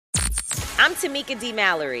I'm Tamika D.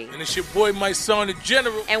 Mallory. And it's your boy, my son, the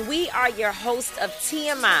General. And we are your hosts of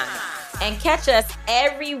TMI. And catch us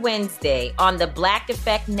every Wednesday on the Black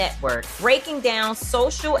Effect Network, breaking down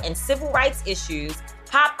social and civil rights issues,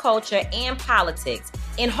 pop culture, and politics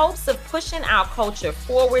in hopes of pushing our culture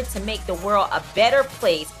forward to make the world a better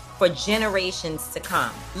place for generations to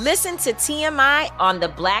come. Listen to TMI on the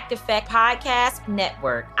Black Effect Podcast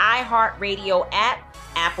Network, iHeartRadio app,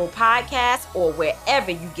 Apple Podcasts, or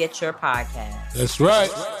wherever you get your podcasts. That's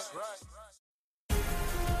right.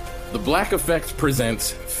 The Black Effect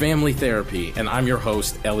presents Family Therapy, and I'm your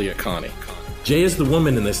host, Elliot Connie. Jay is the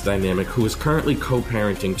woman in this dynamic who is currently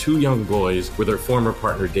co-parenting 2 young boys with her former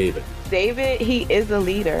partner, David. David, he is a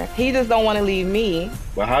leader. He just don't want to leave me.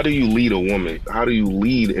 But how do you lead a woman? How do you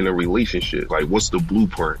lead in a relationship? Like, what's the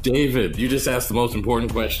blueprint? David, you just asked the most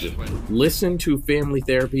important question. Listen to Family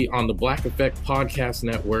Therapy on the Black Effect Podcast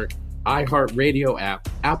Network, iHeartRadio app,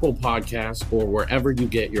 Apple Podcasts, or wherever you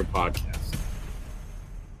get your podcasts.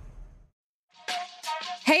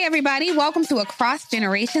 Hey, everybody. Welcome to Across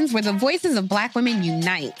Generations, where the voices of Black women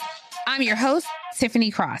unite. I'm your host,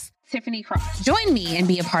 Tiffany Cross. Join me and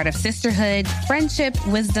be a part of sisterhood, friendship,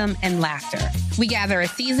 wisdom, and laughter. We gather a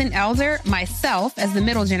seasoned elder, myself as the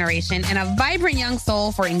middle generation, and a vibrant young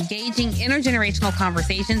soul for engaging intergenerational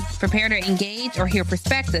conversations. Prepare to engage or hear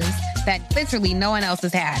perspectives that literally no one else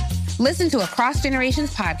has had. Listen to Across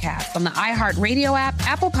Generations podcast on the iHeartRadio app,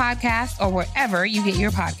 Apple Podcasts, or wherever you get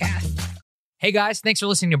your podcasts. Hey guys, thanks for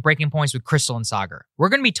listening to Breaking Points with Crystal and Sagar. We're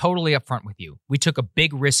going to be totally upfront with you. We took a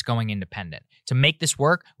big risk going independent. To make this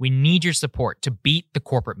work, we need your support to beat the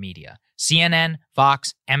corporate media. CNN,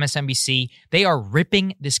 Fox, MSNBC, they are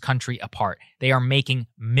ripping this country apart. They are making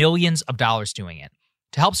millions of dollars doing it.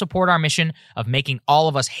 To help support our mission of making all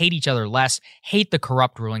of us hate each other less, hate the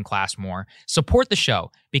corrupt ruling class more, support the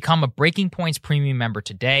show. Become a Breaking Points premium member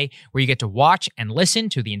today, where you get to watch and listen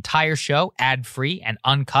to the entire show ad-free and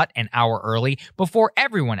uncut an hour early before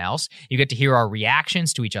everyone else. You get to hear our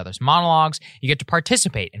reactions to each other's monologues. You get to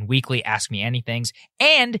participate in weekly Ask Me Anythings.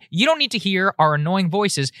 And you don't need to hear our annoying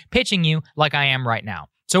voices pitching you like I am right now.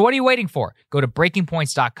 So what are you waiting for? Go to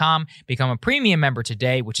breakingpoints.com, become a premium member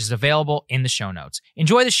today, which is available in the show notes.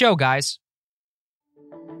 Enjoy the show, guys.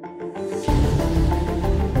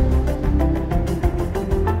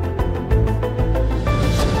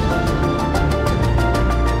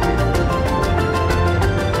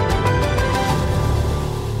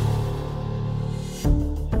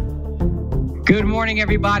 Good morning,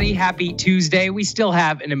 everybody. Happy Tuesday. We still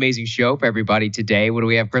have an amazing show for everybody today. What do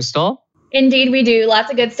we have, Crystal? Indeed, we do. Lots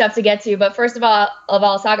of good stuff to get to. But first of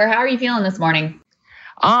all, Sagar, how are you feeling this morning?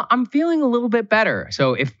 I'm feeling a little bit better.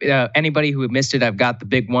 So if anybody who missed it, I've got the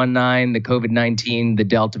big 19, the COVID-19, the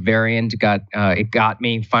Delta variant. It got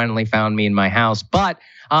me, finally found me in my house. But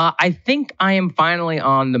I think I am finally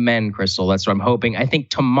on the mend, Crystal. That's what I'm hoping. I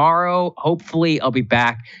think tomorrow, hopefully, I'll be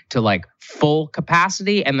back to like full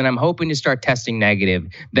capacity. And then I'm hoping to start testing negative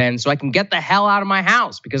then so I can get the hell out of my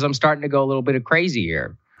house because I'm starting to go a little bit of crazy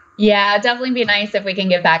here. Yeah, it'd definitely be nice if we can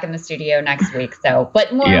get back in the studio next week. So,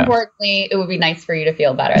 but more importantly, it would be nice for you to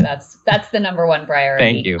feel better. That's the number one priority.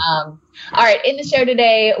 Thank you. All right. In the show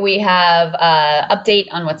today, we have update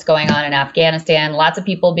on what's going on in Afghanistan. Lots of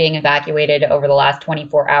people being evacuated over the last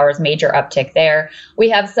 24 hours. Major uptick there. We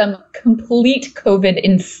have some complete COVID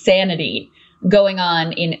insanity going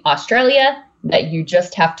on in Australia that you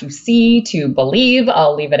just have to see to believe.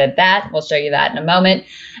 I'll leave it at that. We'll show you that in a moment.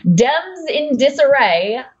 Dems in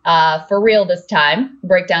disarray, for real this time.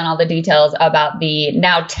 Break down all the details about the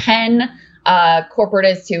now 10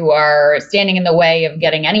 corporatists who are standing in the way of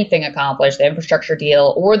getting anything accomplished, the infrastructure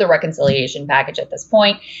deal or the reconciliation package at this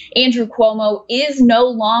point. Andrew Cuomo is no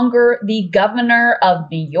longer the governor of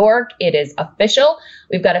New York. It is official.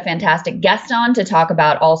 We've got a fantastic guest on to talk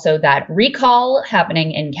about also that recall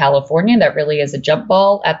happening in California. That really is a jump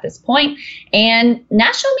ball at this point. And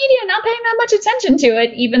national media not paying that much attention to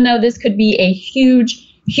it, even though this could be a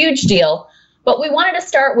huge, huge deal. But we wanted to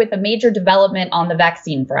start with a major development on the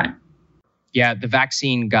vaccine front. Yeah, the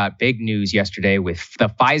vaccine got big news yesterday with the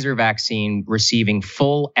Pfizer vaccine receiving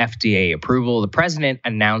full FDA approval. The president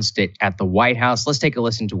announced it at the White House. Let's take a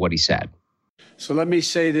listen to what he said. So let me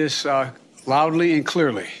say this loudly and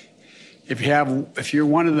clearly. If you're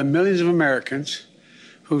one of the millions of Americans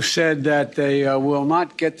who said that they will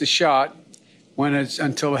not get the shot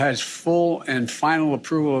until it has full and final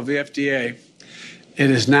approval of the FDA, it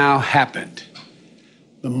has now happened.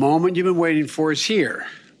 The moment you've been waiting for is here.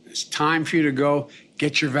 It's time for you to go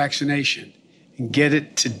get your vaccination and get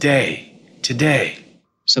it today.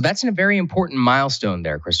 So that's a very important milestone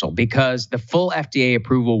there, Crystal, because the full FDA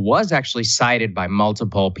approval was actually cited by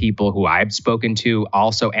multiple people who I've spoken to,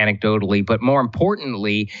 also anecdotally, but more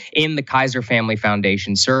importantly, in the Kaiser Family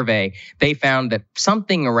Foundation survey, they found that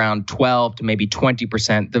something around 12 to maybe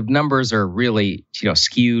 20%, the numbers are really,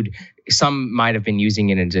 skewed. Some might have been using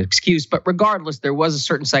it as an excuse, but regardless, there was a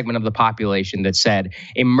certain segment of the population that said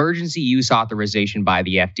emergency use authorization by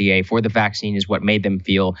the FDA for the vaccine is what made them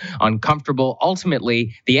feel uncomfortable.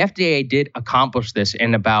 Ultimately, the FDA did accomplish this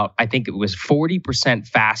in about, I think it was 40%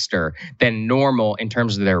 faster than normal in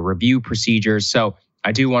terms of their review procedures. So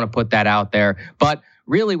I do want to put that out there. But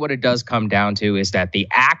really what it does come down to is that the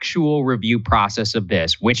actual review process of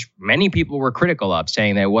this, which many people were critical of,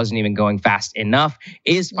 saying that it wasn't even going fast enough,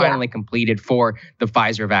 is finally completed for the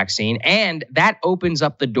Pfizer vaccine. And that opens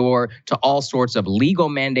up the door to all sorts of legal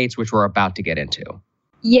mandates, which we're about to get into.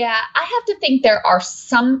 Yeah, I have to think there are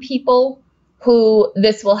some people who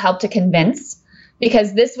this will help to convince,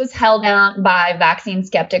 because this was held out by vaccine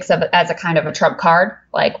skeptics as a kind of a trump card.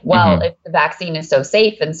 Like, well, if the vaccine is so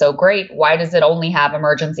safe and so great, why does it only have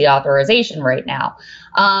emergency authorization right now?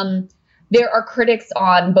 There are critics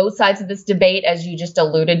on both sides of this debate, as you just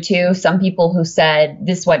alluded to. Some people who said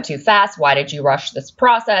this went too fast. Why did you rush this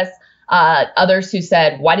process? Others who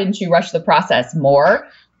said, why didn't you rush the process more?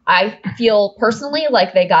 I feel personally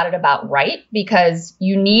like they got it about right, because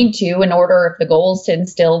you need to, in order, if the goal is to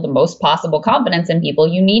instill the most possible confidence in people,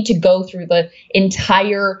 you need to go through the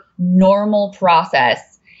entire normal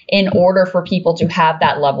process in order for people to have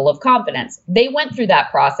that level of confidence. They went through that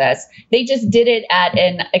process. They just did it at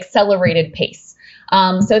an accelerated pace.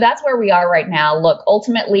 So that's where we are right now. Look,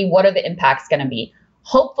 ultimately, what are the impacts going to be?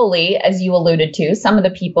 Hopefully, as you alluded to, some of the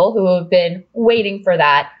people who have been waiting for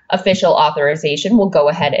that official authorization will go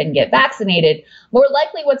ahead and get vaccinated. More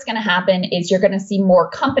likely what's going to happen is you're going to see more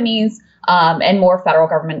companies and more federal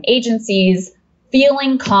government agencies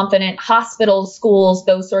feeling confident, hospitals, schools,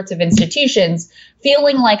 those sorts of institutions,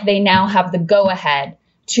 feeling like they now have the go-ahead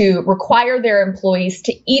to require their employees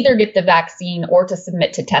to either get the vaccine or to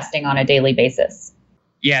submit to testing on a daily basis.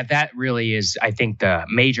 Yeah, that really is, I think, the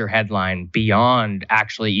major headline beyond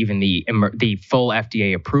actually even the full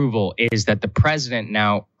FDA approval is that the president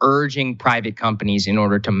now urging private companies in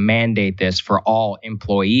order to mandate this for all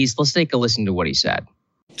employees. Let's take a listen to what he said.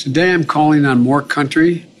 Today, I'm calling on more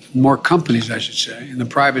companies, I should say, in the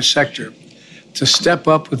private sector to step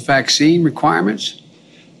up with vaccine requirements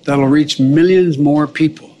that'll reach millions more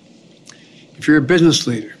people. If you're a business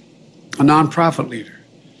leader, a nonprofit leader,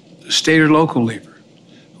 a state or local leader,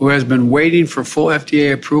 who has been waiting for full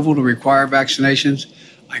FDA approval to require vaccinations,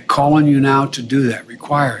 I call on you now to do that.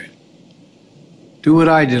 Require it. Do what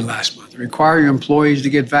I did last month. Require your employees to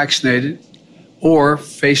get vaccinated or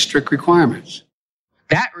face strict requirements.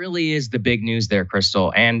 That really is the big news there,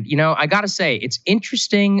 Crystal. And, I got to say, it's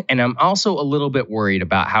interesting. And I'm also a little bit worried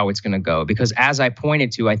about how it's going to go, because as I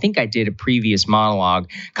pointed to, I think I did a previous monologue,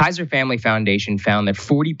 Kaiser Family Foundation found that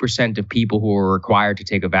 40% of people who were required to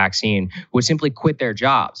take a vaccine would simply quit their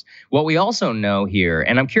jobs. What we also know here,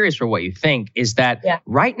 and I'm curious for what you think, is that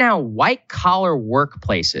right now, white collar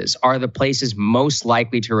workplaces are the places most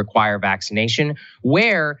likely to require vaccination,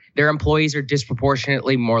 where their employees are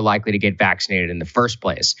disproportionately more likely to get vaccinated in the first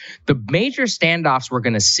place. The major standoffs we're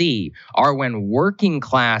going to see are when working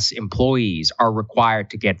class employees are required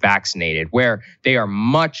to get vaccinated, where they are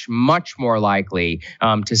much, much more likely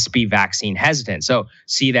to be vaccine hesitant. So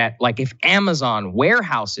see that, like, if Amazon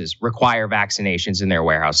warehouses require vaccinations in their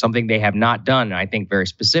warehouse, something they have not done, and I think very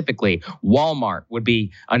specifically Walmart would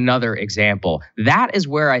be another example. That is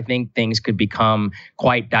where I think things could become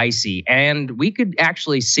quite dicey, and we could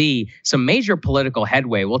actually see some major political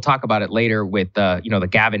headway. We'll talk about it later with the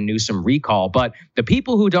Gavin Newsom recall, but the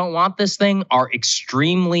people who don't want this thing are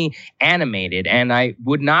extremely animated, and I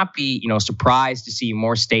would not be, surprised to see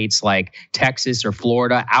more states like Texas or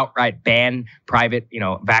Florida outright ban private,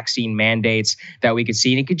 vaccine mandates that we could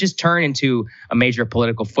see, and it could just turn into a major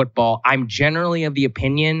political football. I'm generally of the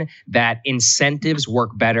opinion that incentives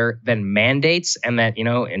work better than mandates, and that,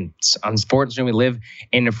 and unfortunately we live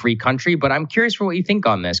in a free country, but I'm curious for what you think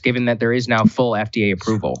on this, given that there is now full FDA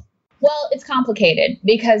approval. Well, it's complicated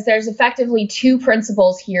because there's effectively two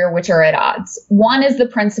principles here which are at odds. One is the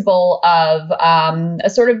principle of a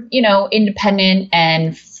sort of, independent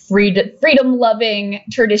and freedom-loving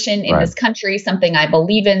tradition in this country, something I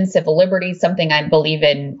believe in, civil liberties, something I believe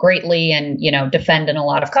in greatly and, defend in a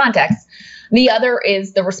lot of contexts. The other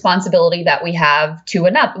is the responsibility that we have to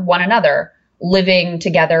one another. living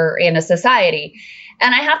together in a society.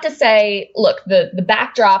 And I have to say, look, the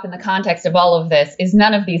backdrop and the context of all of this is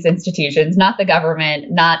none of these institutions, not the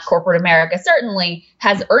government, not corporate America, certainly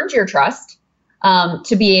has earned your trust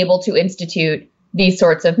to be able to institute these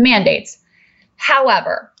sorts of mandates.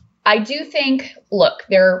 However, I do think, look,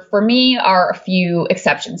 there for me are a few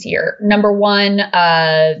exceptions here. Number one,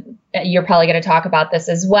 you're probably going to talk about this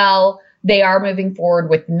as well. They are moving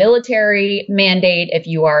forward with the military mandate. If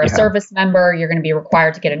you are a service member, you're going to be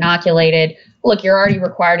required to get inoculated. Look, you're already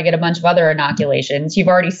required to get a bunch of other inoculations. You've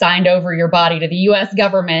already signed over your body to the U.S.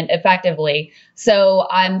 government effectively. So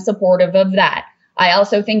I'm supportive of that. I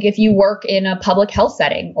also think if you work in a public health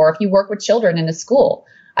setting or if you work with children in a school,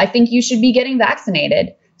 I think you should be getting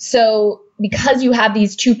vaccinated. So because you have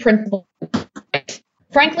these two principles,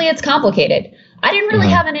 frankly, it's complicated. I didn't really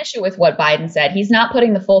have an issue with what Biden said. He's not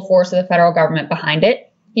putting the full force of the federal government behind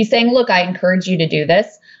it. He's saying, look, I encourage you to do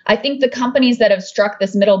this. I think the companies that have struck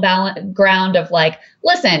this middle ground of like,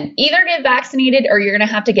 listen, either get vaccinated or you're going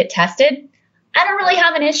to have to get tested. I don't really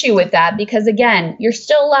have an issue with that because, again, you're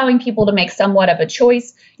still allowing people to make somewhat of a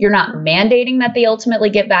choice. You're not mandating that they ultimately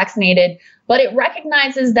get vaccinated, but it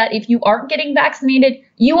recognizes that if you aren't getting vaccinated,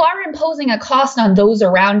 you are imposing a cost on those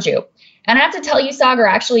around you. And I have to tell you, Sagar,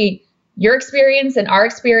 actually, your experience and our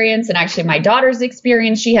experience, and actually my daughter's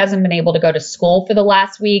experience, she hasn't been able to go to school for the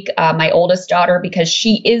last week. My oldest daughter, because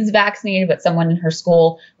she is vaccinated, but someone in her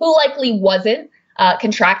school who likely wasn't,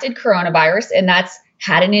 contracted coronavirus, and that's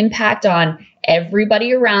had an impact on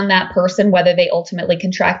everybody around that person, whether they ultimately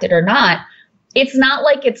contracted or not. It's not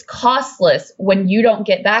like it's costless when you don't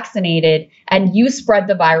get vaccinated and you spread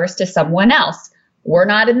the virus to someone else. We're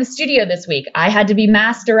not in the studio this week. I had to be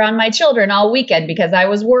masked around my children all weekend because I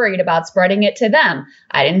was worried about spreading it to them.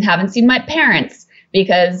 I haven't seen my parents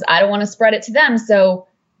because I don't want to spread it to them. So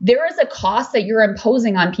there is a cost that you're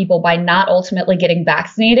imposing on people by not ultimately getting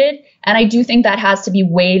vaccinated. And I do think that has to be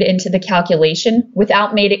weighed into the calculation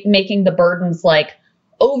without making the burdens like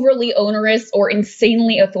overly onerous or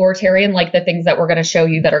insanely authoritarian, like the things that we're going to show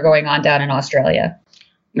you that are going on down in Australia.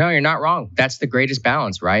 No, you're not wrong. That's the greatest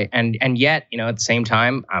balance, right? And yet, at the same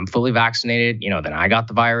time, I'm fully vaccinated. Then I got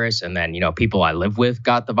the virus, and then people I live with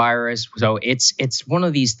got the virus. So it's one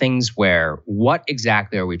of these things where what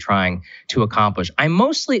exactly are we trying to accomplish? I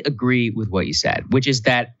mostly agree with what you said, which is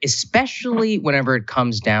that especially whenever it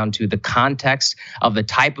comes down to the context of the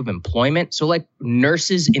type of employment. So like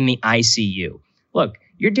nurses in the ICU. Look,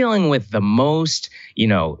 you're dealing with the most,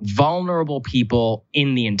 vulnerable people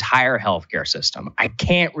in the entire healthcare system. I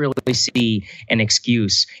can't really see an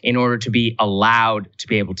excuse in order to be allowed to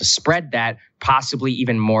be able to spread that, possibly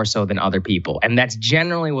even more so than other people. And that's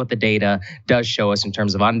generally what the data does show us in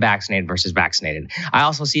terms of unvaccinated versus vaccinated. I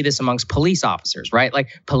also see this amongst police officers, right? Like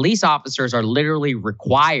police officers are literally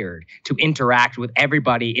required to interact with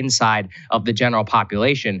everybody inside of the general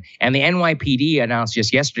population. And the NYPD announced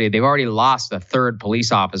just yesterday, they've already lost a third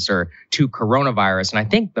police officer to coronavirus. And I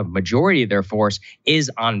think the majority of their force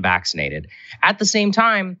is unvaccinated. At the same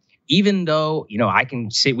time, even though,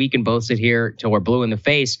 we can both sit here till we're blue in the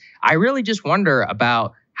face, I really just wonder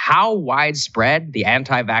about how widespread the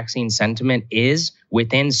anti-vaccine sentiment is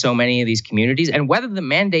within so many of these communities and whether the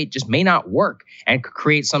mandate just may not work and could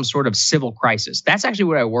create some sort of civil crisis. That's actually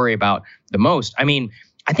what I worry about the most. I mean,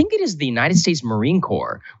 I think it is the United States Marine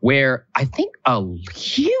Corps where I think a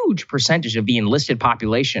huge percentage of the enlisted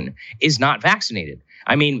population is not vaccinated.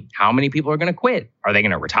 I mean, how many people are going to quit? Are they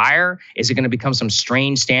going to retire? Is it going to become some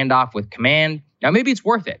strange standoff with command? Now, maybe it's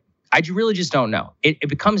worth it. I really just don't know.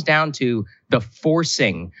 It comes down to the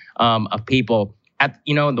forcing of people.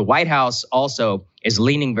 The White House also is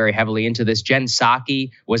leaning very heavily into this. Jen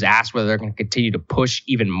Psaki was asked whether they're going to continue to push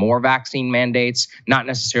even more vaccine mandates, not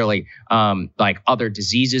necessarily like other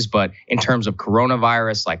diseases, but in terms of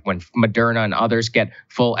coronavirus, like when Moderna and others get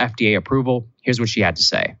full FDA approval. Here's what she had to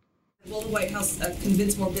say. Will the White House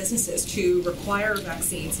convince more businesses to require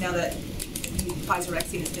vaccines now that the Pfizer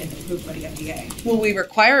vaccine has been approved by the FDA? Will we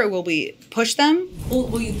require or will we push them?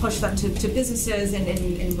 Will you push them to businesses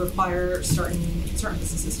and require certain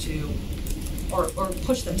businesses to, or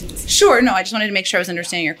push them to businesses? Sure. No, I just wanted to make sure I was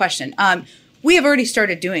understanding your question. We have already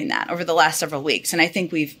started doing that over the last several weeks. And I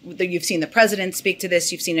think you've seen the president speak to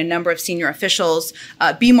this. You've seen a number of senior officials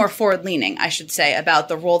be more forward-leaning, I should say, about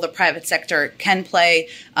the role the private sector can play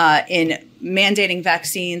in mandating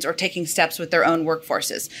vaccines or taking steps with their own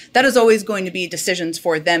workforces. That is always going to be decisions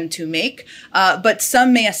for them to make. But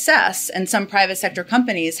some may assess, and some private sector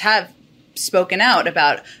companies have spoken out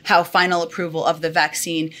about how final approval of the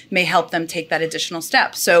vaccine may help them take that additional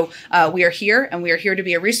step. So we are here, and we are here to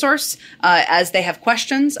be a resource as they have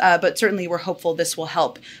questions, but certainly we're hopeful this will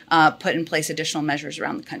help put in place additional measures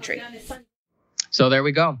around the country. So there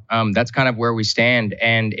we go. That's kind of where we stand.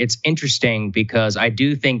 And it's interesting because I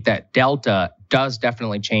do think that Delta does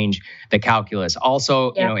definitely change the calculus.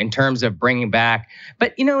 Also, you know, in terms of bringing back,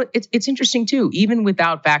 but it's interesting too, even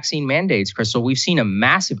without vaccine mandates, Crystal, we've seen a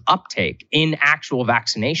massive uptake in actual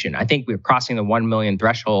vaccination. I think we're crossing the 1 million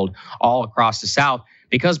threshold all across the South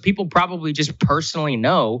because people probably just personally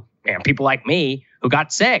know, people like me who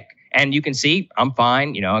got sick. And you can see, I'm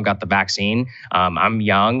fine. I got the vaccine. I'm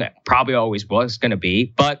young, probably always was going to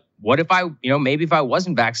be. But what if maybe if I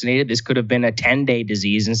wasn't vaccinated, this could have been a 10-day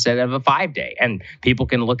disease instead of a 5-day. And people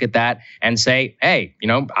can look at that and say, hey,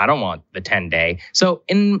 I don't want the 10-day. So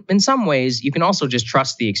in some ways, you can also just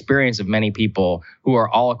trust the experience of many people who are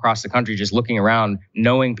all across the country, just looking around,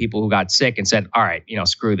 knowing people who got sick and said, all right,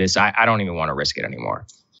 screw this. I don't even want to risk it anymore.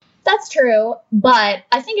 That's true. But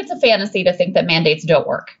I think it's a fantasy to think that mandates don't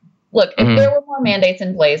work. Look, if there were more mandates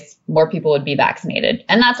in place, more people would be vaccinated.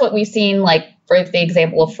 And that's what we've seen, like, for the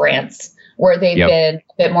example of France, where they've been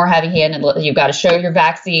a bit more heavy-handed. You've got to show your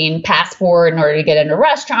vaccine passport in order to get into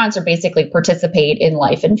restaurants or basically participate in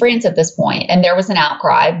life in France at this point. And there was an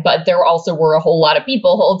outcry, but there also were a whole lot of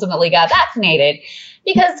people who ultimately got vaccinated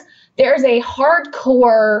because there's a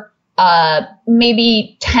hardcore,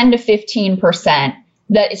 maybe 10 to 15%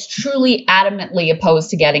 that is truly adamantly opposed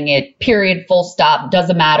to getting it, period, full stop,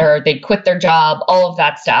 doesn't matter. They quit their job, all of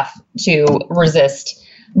that stuff to resist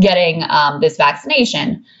getting this vaccination.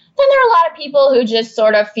 Then there are a lot of people who just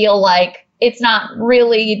sort of feel like it's not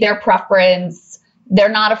really their preference. They're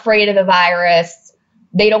not afraid of the virus.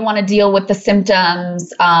 They don't want to deal with the symptoms.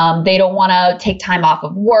 They don't want to take time off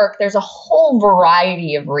of work. There's a whole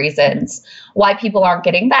variety of reasons why people aren't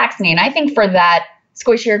getting vaccinated. I think for that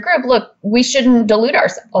squishier group, look, we shouldn't delude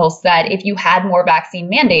ourselves that if you had more vaccine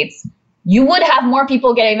mandates, you would have more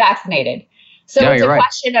people getting vaccinated. So it's a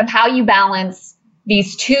question of how you balance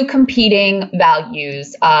these two competing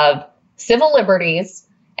values of civil liberties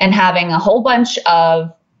and having a whole bunch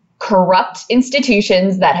of corrupt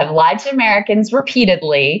institutions that have lied to Americans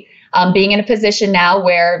repeatedly, being in a position now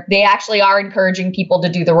where they actually are encouraging people to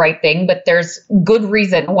do the right thing, but there's good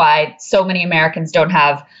reason why so many Americans don't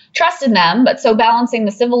have trust in them. But so balancing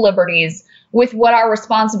the civil liberties with what our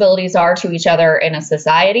responsibilities are to each other in a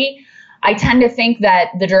society, I tend to think that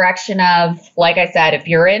the direction of, like I said, if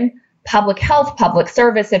you're in public health, public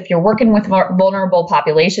service, if you're working with vulnerable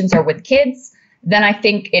populations or with kids, then I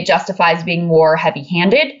think it justifies being more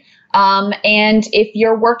heavy-handed. And if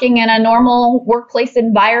you're working in a normal workplace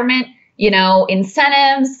environment,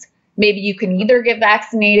 incentives, maybe you can either get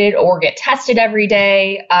vaccinated or get tested every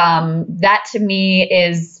day. That to me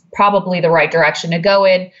is probably the right direction to go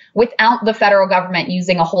in without the federal government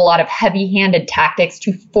using a whole lot of heavy-handed tactics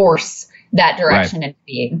to force that direction into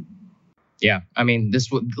being. Yeah, I mean,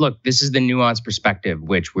 this is the nuanced perspective,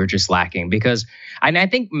 which we're just lacking because, and I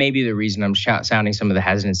think maybe the reason I'm sounding some of the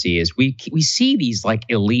hesitancy is we see these like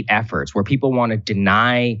elite efforts where people want to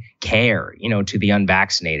deny care, to the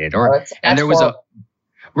unvaccinated, and there was horrible.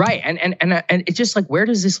 Right. And it's just like, where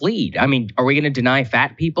does this lead? I mean, are we going to deny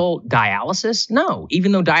fat people dialysis? No,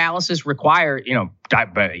 even though dialysis require,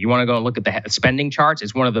 but you want to go and look at the spending charts.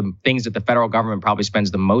 It's one of the things that the federal government probably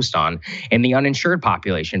spends the most on in the uninsured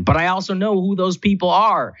population. But I also know who those people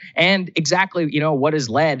are and exactly, what has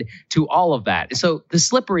led to all of that. So the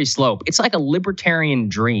slippery slope, it's like a libertarian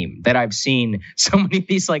dream that I've seen so many of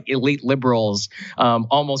these like elite liberals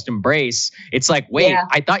almost embrace. It's like, wait,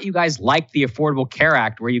 I thought you guys liked the Affordable Care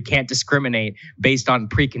Act where you can't discriminate based on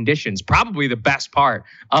preconditions. Probably the best part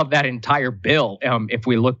of that entire bill, if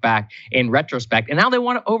we look back in retrospect. And now they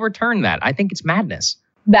want to overturn that. I think it's madness.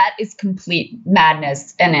 That is complete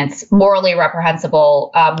madness, and it's morally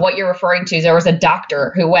reprehensible. What you're referring to is there was a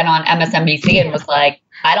doctor who went on MSNBC and was like,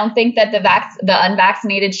 I don't think that the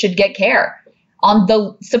unvaccinated should get care on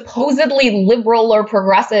the supposedly liberal or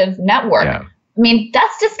progressive network. Yeah. I mean,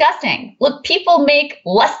 that's disgusting. Look, people make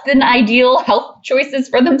less than ideal health choices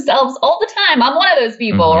for themselves all the time. I'm one of those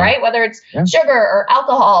people, right? Whether it's sugar or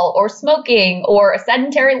alcohol or smoking or a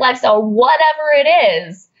sedentary lifestyle, whatever it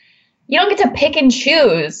is, you don't get to pick and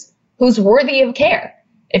choose who's worthy of care.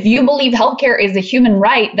 If you believe healthcare is a human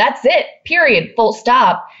right, that's it, period, full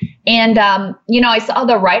stop. And, I saw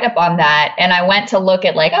the write-up on that and I went to look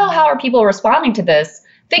at like, how are people responding to this?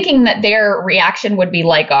 Thinking that their reaction would be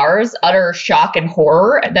like ours, utter shock and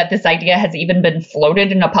horror that this idea has even been floated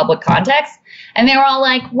in a public context. And they were all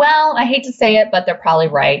like, well, I hate to say it, but they're probably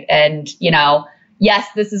right. And, yes,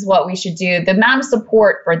 this is what we should do. The amount of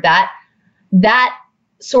support for that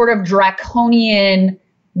sort of draconian,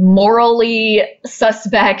 morally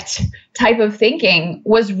suspect type of thinking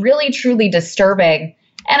was really, truly disturbing.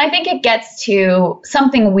 And I think it gets to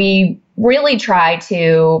something we really try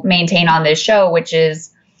to maintain on this show, which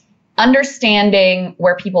is understanding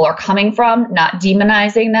where people are coming from, not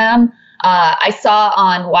demonizing them. I saw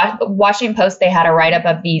on Washington Post, they had a write-up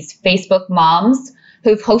of these Facebook moms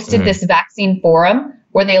who've hosted this vaccine forum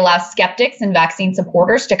where they allow skeptics and vaccine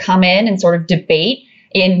supporters to come in and sort of debate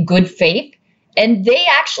in good faith. And they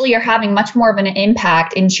actually are having much more of an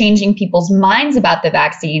impact in changing people's minds about the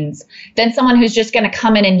vaccines than someone who's just going to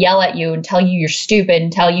come in and yell at you and tell you you're stupid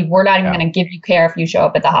and tell you we're not even going to give you care if you show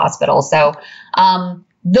up at the hospital. So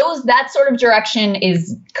that sort of direction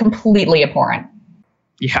is completely abhorrent.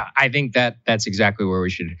 Yeah, I think that's exactly where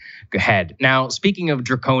we should head. Now, speaking of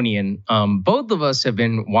draconian, both of us have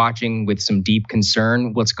been watching with some deep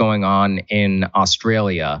concern what's going on in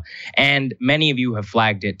Australia, and many of you have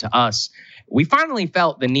flagged it to us. We finally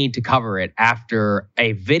felt the need to cover it after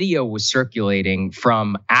a video was circulating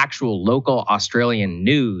from actual local Australian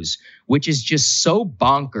news, which is just so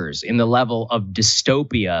bonkers in the level of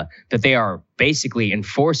dystopia that they are basically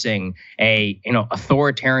enforcing a,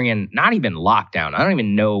 authoritarian, not even lockdown. I don't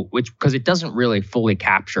even know because it doesn't really fully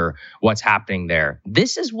capture what's happening there.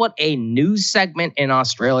 This is what a news segment in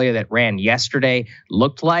Australia that ran yesterday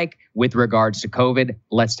looked like with regards to COVID.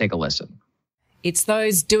 Let's take a listen. It's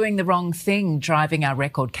those doing the wrong thing driving our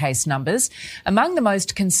record case numbers. Among the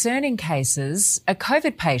most concerning cases, a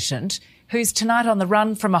COVID patient who's tonight on the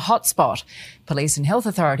run from a hotspot. Police and health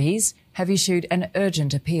authorities have issued an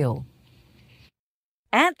urgent appeal.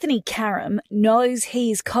 Anthony Karam knows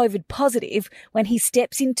he's COVID positive when he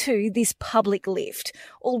steps into this public lift,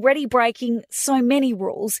 already breaking so many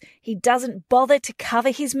rules he doesn't bother to cover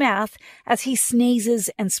his mouth as he sneezes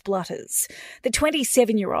and splutters. The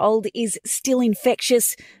 27-year-old is still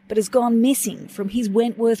infectious but has gone missing from his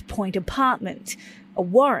Wentworth Point apartment. A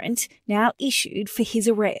warrant now issued for his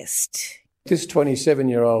arrest. This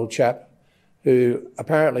 27-year-old chap, who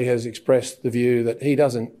apparently has expressed the view that he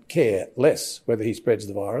doesn't care less whether he spreads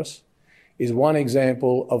the virus, is one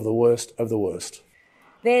example of the worst of the worst.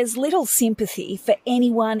 There's little sympathy for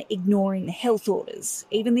anyone ignoring the health orders,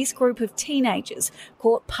 even this group of teenagers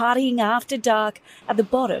caught partying after dark at the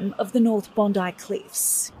bottom of the North Bondi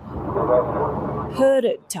Cliffs.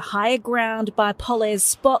 Herded to higher ground by Polaire's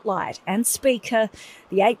spotlight and speaker,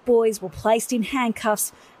 the 8 boys were placed in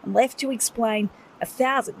handcuffs and left to explain a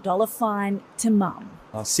 $1,000 fine to mum.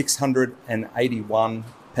 681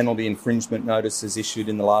 penalty infringement notices issued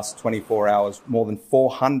in the last 24 hours. More than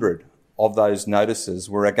 400 of those notices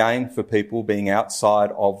were again for people being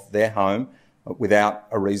outside of their home without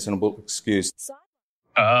a reasonable excuse.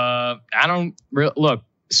 Look,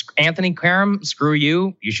 Anthony Karam, screw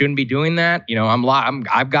you. You shouldn't be doing that.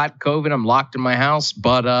 I've got COVID. I'm locked in my house,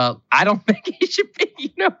 but I don't think he should be.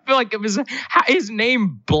 Feel like it was his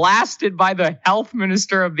name blasted by the health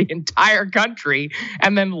minister of the entire country,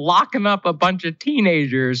 and then locking up a bunch of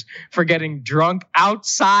teenagers for getting drunk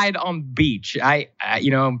outside on the beach.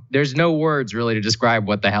 There's no words really to describe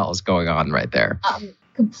what the hell is going on right there.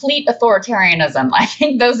 Complete authoritarianism. I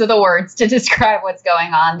think those are the words to describe what's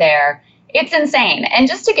going on there. It's insane. And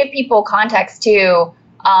just to give people context, too,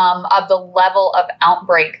 of the level of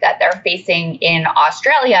outbreak that they're facing in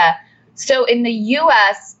Australia. So in the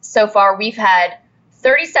U.S. so far, we've had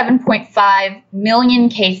 37.5 million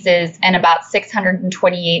cases and about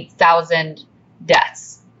 628,000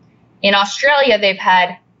 deaths. In Australia, they've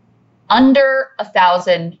had under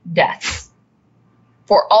 1,000 deaths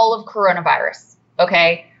for all of coronavirus,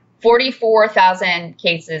 okay? 44,000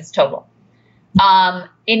 cases total.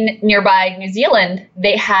 In nearby New Zealand,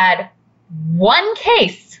 they had 1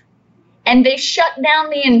 case and they shut down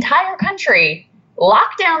the entire country,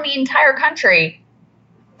 locked down the entire country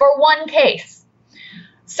for 1 case.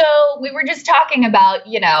 So we were just talking about,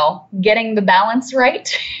 getting the balance right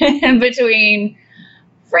between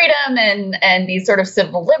freedom and these sort of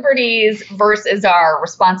civil liberties versus our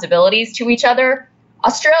responsibilities to each other.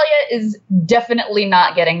 Australia is definitely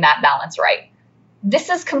not getting that balance right. This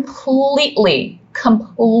is completely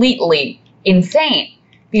insane.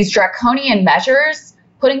 These draconian measures,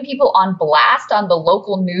 putting people on blast on the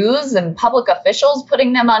local news and public officials,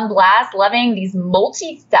 putting them on blast, levying these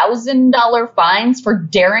multi-$1,000 fines for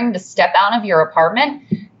daring to step out of your apartment.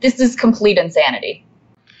 This is complete insanity.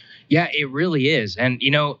 Yeah, it really is. And,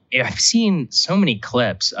 I've seen so many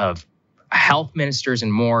clips of health ministers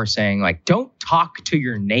and more saying, like, don't talk to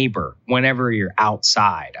your neighbor whenever you're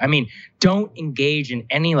outside. I mean, don't engage in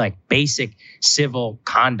any like basic civil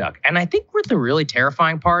conduct. And I think what the really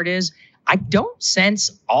terrifying part is, I don't sense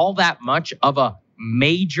all that much of a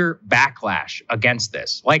major backlash against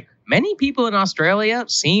this. Like, many people in Australia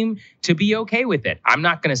seem to be okay with it. I'm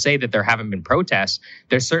not going to say that there haven't been protests.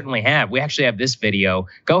 There certainly have. We actually have this video.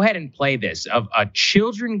 Go ahead and play this of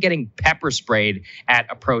children getting pepper sprayed at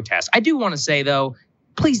a protest. I do want to say, though,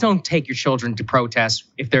 please don't take your children to protests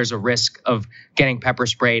if there's a risk of getting pepper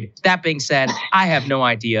sprayed. That being said, I have no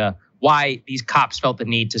idea why these cops felt the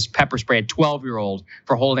need to pepper spray a 12-year-old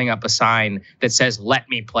for holding up a sign that says, "Let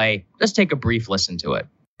me play." Let's take a brief listen to it.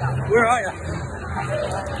 Where are you?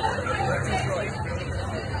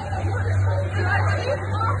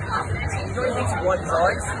 You got anything to wipe your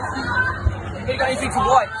eyes? You got anything to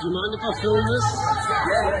wipe? Do you mind if I film this?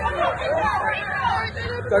 Yeah.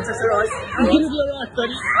 Don't touch your eyes. You're going to be alright,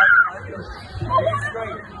 buddy.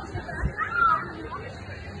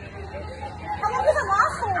 How long does it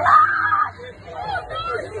last for?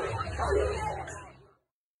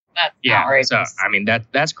 Yeah, so I mean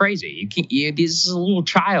that's crazy. This is a little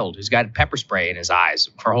child who's got pepper spray in his eyes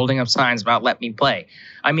for holding up signs about "Let me play."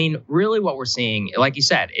 I mean, really, what we're seeing, like you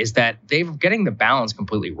said, is that they're getting the balance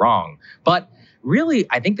completely wrong. But really,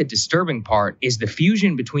 I think the disturbing part is the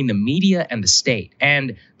fusion between the media and the state.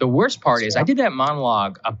 And the worst part is, I did that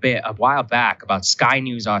monologue a while back about Sky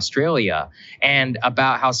News Australia and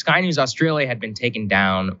about how Sky News Australia had been taken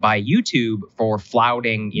down by YouTube for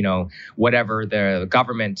flouting, whatever the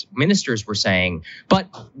government ministers were saying. But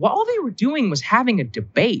all they were doing was having a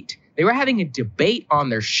debate. They were having a debate on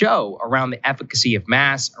their show around the efficacy of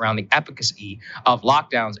masks, around the efficacy of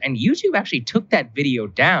lockdowns. And YouTube actually took that video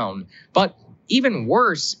down. But even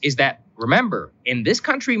worse is that, remember, in this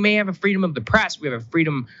country, we may have a freedom of the press. We have a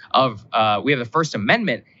freedom of, we have the First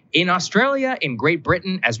Amendment. In Australia, in Great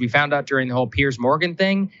Britain, as we found out during the whole Piers Morgan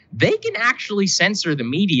thing, they can actually censor the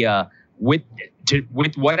media with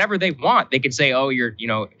whatever they want. They could say, oh, you're,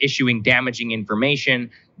 issuing damaging information.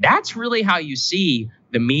 That's really how you see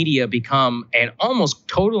the media become an almost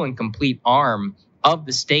total and complete arm of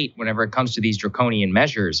the state whenever it comes to these draconian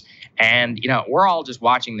measures. And, we're all just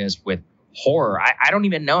watching this with horror. I don't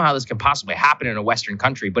even know how this could possibly happen in a Western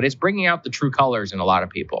country, but it's bringing out the true colors in a lot of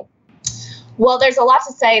people. Well, there's a lot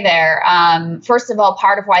to say there. First of all,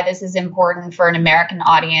 part of why this is important for an American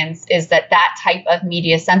audience is that type of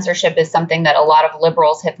media censorship is something that a lot of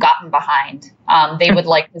liberals have gotten behind. They would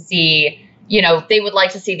like to see,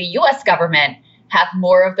 the U.S. government have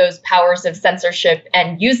more of those powers of censorship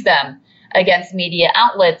and use them against media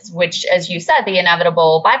outlets, which, as you said, the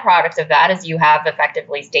inevitable byproduct of that is you have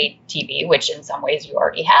effectively state TV, which in some ways you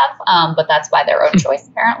already have, but that's by their own choice,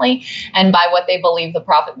 apparently, and by what they believe the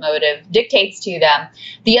profit motive dictates to them.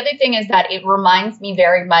 The other thing is that it reminds me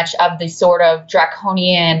very much of the sort of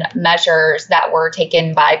draconian measures that were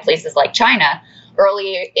taken by places like China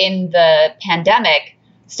early in the pandemic.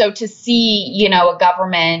 So to see, a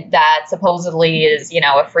government that supposedly is,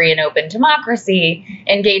 a free and open democracy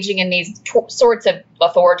engaging in these sorts of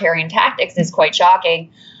authoritarian tactics is quite shocking.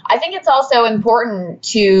 I think it's also important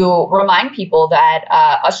to remind people that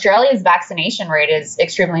Australia's vaccination rate is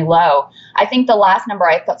extremely low. I think the last number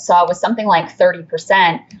I saw was something like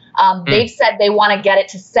 30%. They've said they want to get it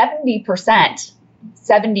to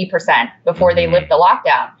 70% before they lift the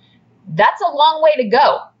lockdown. That's a long way to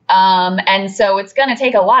go. And so it's going to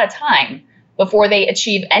take a lot of time before they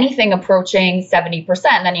achieve anything approaching 70%.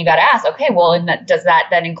 And then you got to ask, okay, well, does that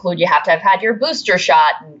then include you have to have had your booster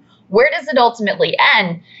shot? And where does it ultimately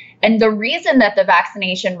end? And the reason that the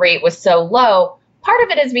vaccination rate was so low, part of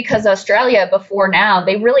it is because Australia before now,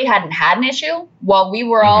 they really hadn't had an issue. While we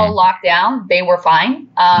were all locked down, they were fine.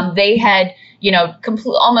 They had,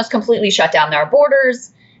 almost completely shut down their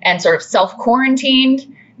borders and sort of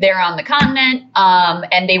self-quarantined there on the continent,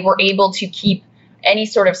 and they were able to keep any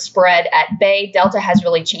sort of spread at bay. Delta has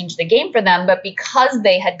really changed the game for them, but because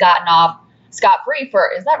they had gotten off scot-free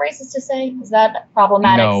is that racist to say? Is that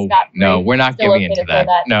problematic? No, we're not Still giving okay into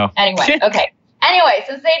that. No. Anyway, okay. Anyway,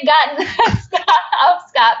 since they'd gotten off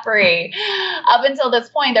scot-free up until this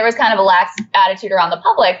point, there was kind of a lax attitude around the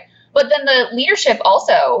public. But then the leadership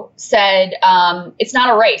also said it's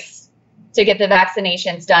not a race to get the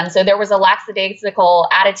vaccinations done. So there was a lackadaisical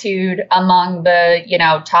attitude among the,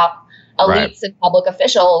 top elites and public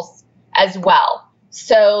officials as well.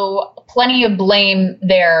 So plenty of blame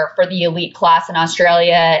there for the elite class in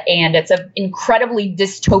Australia. And it's an incredibly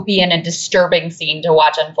dystopian and disturbing scene to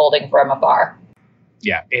watch unfolding from afar.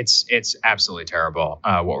 Yeah, it's absolutely terrible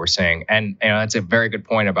what we're seeing. And that's a very good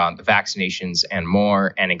point about the vaccinations and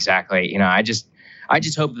more. And exactly, I just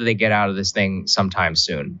hope that they get out of this thing sometime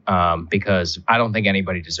soon because I don't think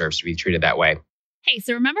anybody deserves to be treated that way. Hey,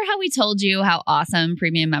 so remember how we told you how awesome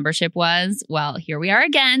premium membership was? Well, here we are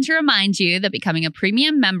again to remind you that becoming a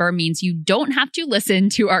premium member means you don't have to listen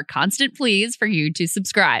to our constant pleas for you to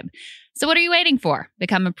subscribe. So what are you waiting for?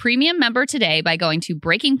 Become a premium member today by going to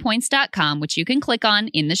breakingpoints.com, which you can click on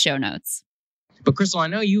in the show notes. But Crystal, I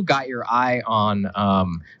know you got your eye on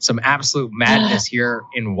some absolute madness here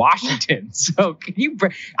in Washington. So can you?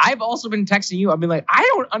 I've also been texting you. I've been like, I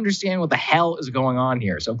don't understand what the hell is going on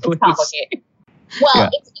here. So please. It's complicated. Well,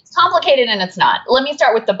 it's complicated and it's not. Let me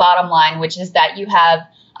start with the bottom line, which is that you have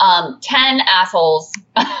 10 assholes,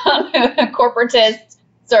 corporatists,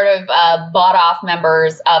 sort of bought off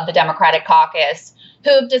members of the Democratic caucus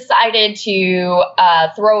who have decided to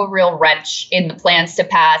throw a real wrench in the plans to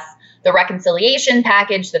pass the reconciliation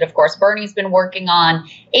package that, of course, Bernie's been working on,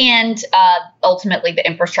 and ultimately the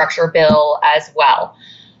infrastructure bill as well.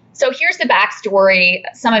 So here's the backstory.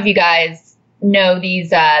 Some of you guys know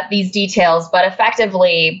these details, but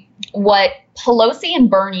effectively what Pelosi and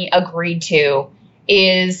Bernie agreed to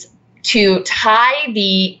is to tie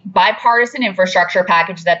the bipartisan infrastructure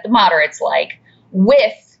package that the moderates like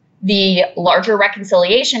with the larger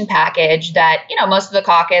reconciliation package that, most of the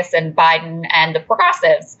caucus and Biden and the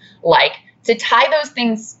progressives like, to tie those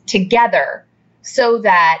things together so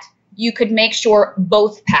that you could make sure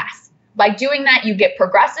both pass. By doing that, you get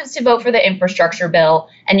progressives to vote for the infrastructure bill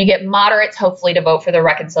and you get moderates, hopefully, to vote for the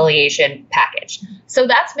reconciliation package. So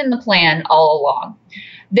that's been the plan all along.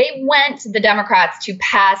 They went, the Democrats, to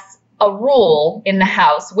pass a rule in the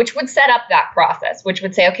House, which would set up that process, which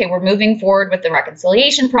would say, okay, we're moving forward with the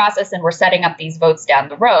reconciliation process and we're setting up these votes down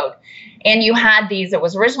the road. And you had these, it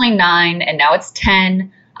was originally 9 and now it's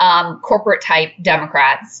 10 corporate type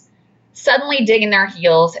Democrats suddenly dig in their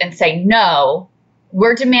heels and say, no,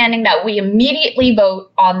 we're demanding that we immediately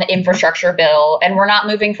vote on the infrastructure bill, and we're not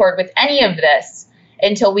moving forward with any of this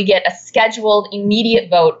until we get a scheduled immediate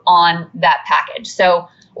vote on that package. So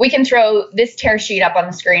we can throw this tear sheet up on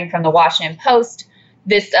the screen from the Washington Post.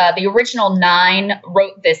 The original 9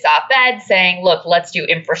 wrote this op-ed saying, look, let's do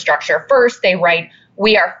infrastructure first. They write,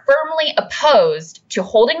 we are firmly opposed to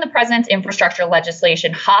holding the president's infrastructure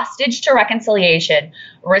legislation hostage to reconciliation,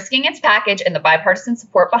 risking its package and the bipartisan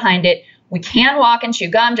support behind it. We can walk and chew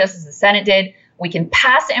gum, just as the Senate did. We can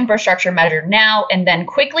pass the infrastructure measure now and then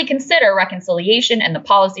quickly consider reconciliation and the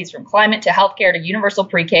policies from climate to healthcare to universal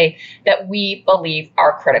pre-K that we believe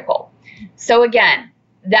are critical. So again,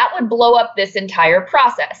 that would blow up this entire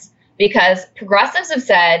process because progressives have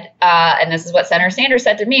said, and this is what Senator Sanders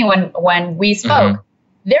said to me when we spoke,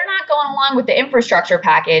 they're not going along with the infrastructure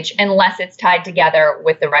package unless it's tied together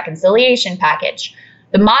with the reconciliation package.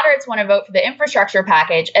 The moderates want to vote for the infrastructure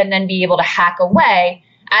package and then be able to hack away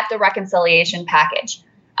at the reconciliation package.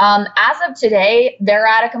 As of today, they're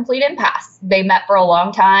at a complete impasse. They met for a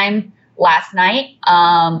long time last night.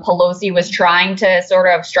 Pelosi was trying to sort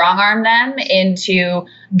of strong arm them into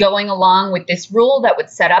going along with this rule that would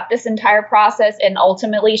set up this entire process. And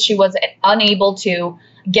ultimately, she was unable to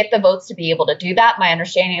get the votes to be able to do that. My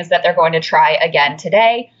understanding is that they're going to try again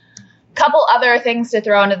today. Couple other things to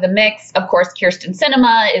throw into the mix. Of course, Kyrsten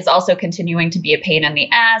Sinema is also continuing to be a pain in the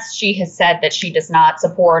ass. She has said that she does not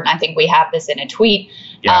support, and I think we have this in a tweet,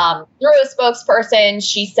 through a spokesperson.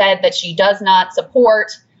 She said that she does not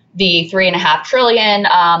support the $3.5 trillion.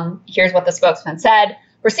 Here's what the spokesman said.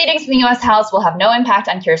 Proceedings from the U.S. House will have no impact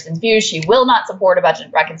on Kyrsten's views. She will not support a budget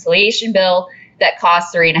reconciliation bill that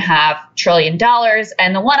costs $3.5 trillion.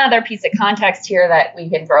 And the one other piece of context here that we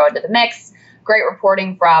can throw into the mix, great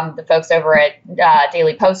reporting from the folks over at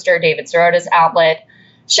Daily Poster, David Sirota's outlet,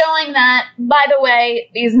 showing that, by the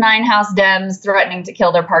way, these 9 House Dems threatening to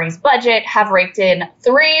kill their party's budget have raked in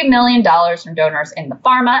 $3 million from donors in the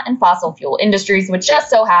pharma and fossil fuel industries, which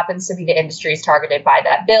just so happens to be the industries targeted by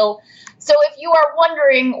that bill. So if you are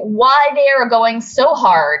wondering why they are going so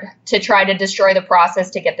hard to try to destroy the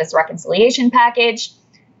process to get this reconciliation package,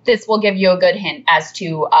 this will give you a good hint as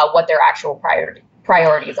to what their actual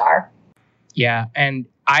priorities are. Yeah, and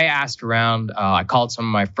I asked around, I called some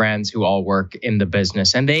of my friends who all work in the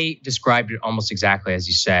business, and they described it almost exactly as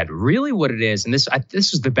you said. Really what it is, and this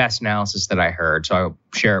was the best analysis that I heard, so I'll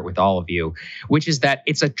share it with all of you, which is that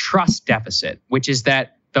it's a trust deficit, which is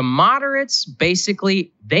that the moderates,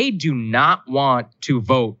 basically, they do not want to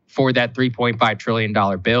vote for that $3.5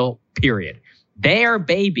 trillion bill, period. Their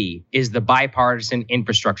baby is the bipartisan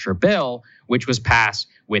infrastructure bill, which was passed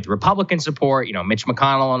with Republican support. Mitch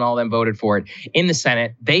McConnell and all them voted for it in the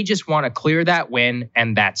Senate. They just want to clear that win,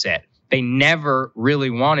 and that's it. They never really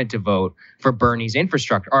wanted to vote for Bernie's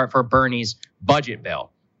infrastructure or for Bernie's budget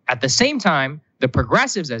bill. At the same time, the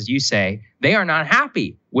progressives, as you say, they are not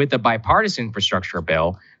happy with the bipartisan infrastructure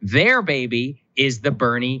bill. Their baby is the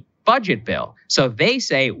Bernie budget bill. So they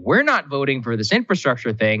say, we're not voting for this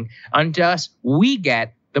infrastructure thing until we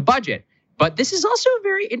get the budget. But this is also a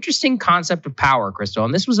very interesting concept of power, Crystal.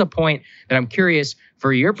 And this was a point that I'm curious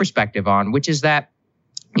for your perspective on, which is that,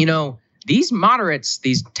 these moderates,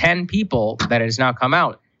 these 10 people that has now come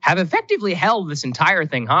out, have effectively held this entire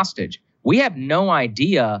thing hostage. We have no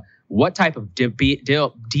idea what type of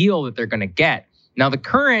deal that they're going to get. Now, the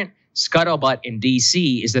current scuttlebutt in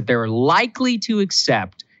D.C. is that they're likely to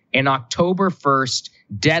accept an October 1st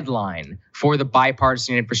deadline for the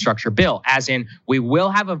bipartisan infrastructure bill, as in we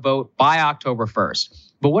will have a vote by October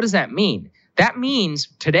 1st. But what does that mean? That means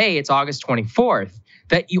today, it's August 24th,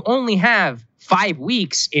 that you only have 5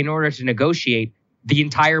 weeks in order to negotiate the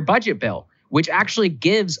entire budget bill, which actually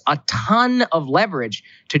gives a ton of leverage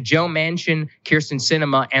to Joe Manchin, Kyrsten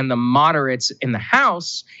Sinema, and the moderates in the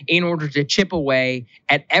House in order to chip away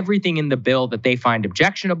at everything in the bill that they find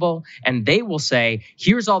objectionable. And they will say,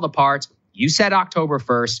 here's all the parts. You said October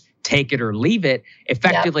 1st, take it or leave it,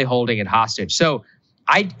 effectively holding it hostage. So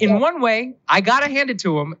in one way, I got to hand it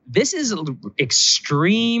to him. This is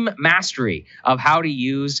extreme mastery of how to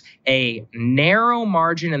use a narrow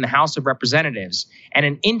margin in the House of Representatives and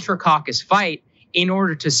an intra-caucus fight in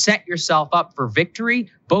order to set yourself up for victory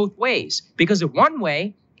both ways. Because in one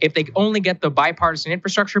way, if they only get the bipartisan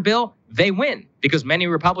infrastructure bill, they win because many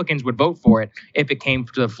Republicans would vote for it if it came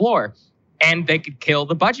to the floor. And they could kill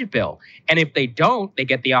the budget bill. And if they don't, they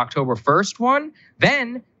get the October 1st one,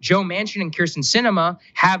 then Joe Manchin and Kyrsten Sinema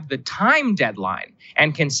have the time deadline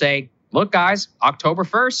and can say, look, guys, October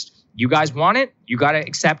 1st, you guys want it? You got to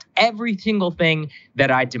accept every single thing that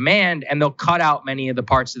I demand, and they'll cut out many of the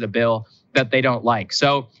parts of the bill that they don't like.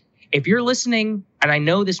 So if you're listening, and I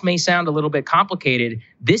know this may sound a little bit complicated,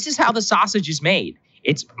 this is how the sausage is made.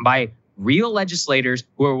 It's by real legislators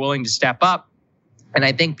who are willing to step up. And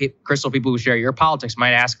I think, Crystal, people who share your politics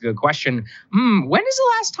might ask a good question. When is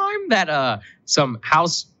the last time that some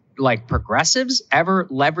House progressives ever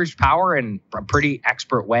leveraged power in a pretty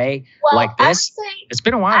expert way like this? It's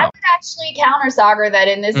been a while. I would actually counter Sagar that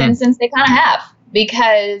in this instance they kind of have,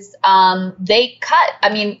 because they cut.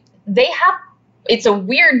 I mean, they have. It's a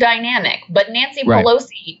weird dynamic, but Nancy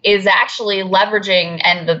Pelosi is actually leveraging,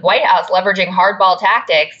 and the White House leveraging hardball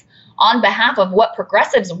tactics on behalf of what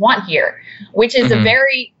progressives want here, which is a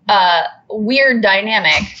very weird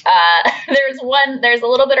dynamic. There's a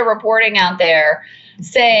little bit of reporting out there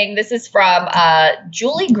saying, this is from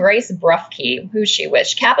Julie Grace Brufke, who's she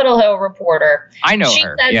with? Capitol Hill reporter. I know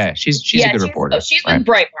her. Yeah, she's a good reporter. She's with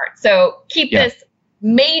Breitbart. So keep this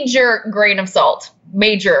major grain of salt.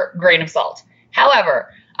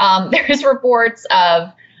 However, there's reports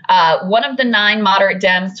of one of the 9 moderate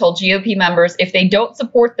Dems told GOP members if they don't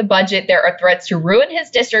support the budget, there are threats to ruin his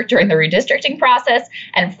district during the redistricting process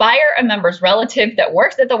and fire a member's relative that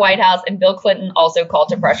works at the White House. And Bill Clinton also called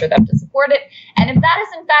to pressure them to support it. And if that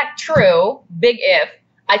is in fact true, big if,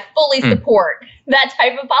 I fully support that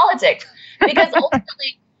type of politics, because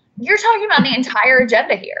ultimately you're talking about the entire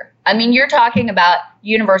agenda here. I mean, you're talking about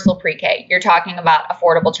universal pre-K. You're talking about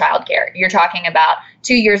affordable childcare. You're talking about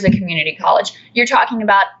 2 years of community college. You're talking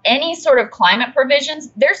about any sort of climate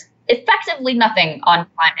provisions. There's effectively nothing on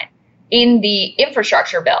climate in the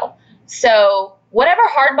infrastructure bill. So whatever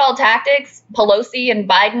hardball tactics Pelosi and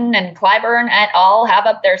Biden and Clyburn et al. Have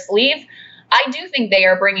up their sleeve, I do think they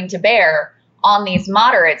are bringing to bear on these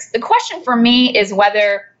moderates. The question for me is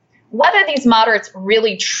whether these moderates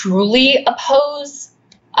really truly oppose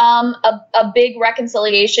a big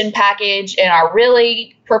reconciliation package and are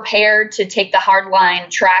really prepared to take the hardline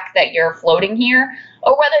track that you're floating here,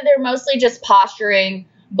 or whether they're mostly just posturing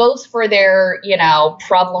both for their,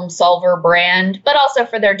 problem solver brand, but also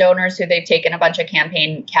for their donors who they've taken a bunch of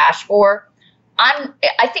campaign cash for.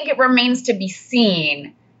 I think it remains to be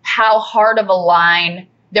seen how hard of a line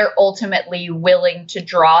they're ultimately willing to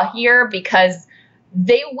draw here, because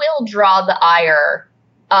they will draw the ire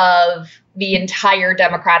of the entire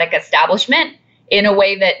Democratic establishment in a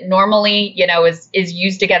way that normally, is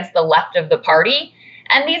used against the left of the party.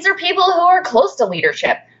 And these are people who are close to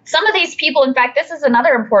leadership. Some of these people, in fact, this is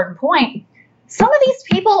another important point. Some of these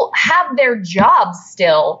people have their jobs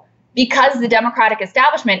still because the Democratic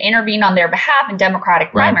establishment intervened on their behalf in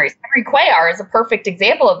Democratic primaries. Henry Cuellar is a perfect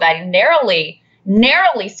example of that. He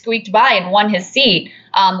narrowly squeaked by and won his seat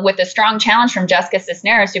with a strong challenge from Jessica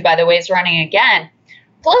Cisneros, who, by the way, is running again.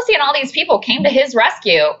 Pelosi and all these people came to his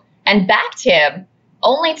rescue and backed him,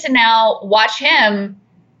 only to now watch him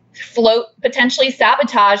float, potentially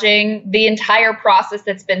sabotaging the entire process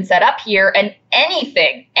that's been set up here, and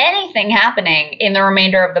anything happening in the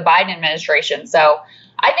remainder of the Biden administration. So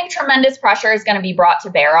I think tremendous pressure is going to be brought to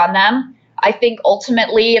bear on them. I think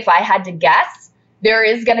ultimately, if I had to guess, there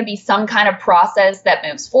is going to be some kind of process that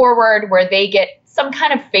moves forward where they get some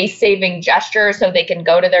kind of face-saving gesture so they can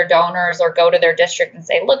go to their donors or go to their district and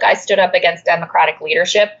say, look, I stood up against Democratic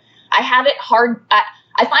leadership. I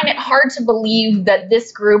find it hard to believe that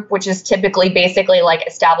this group, which is typically basically like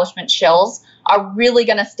establishment shills, are really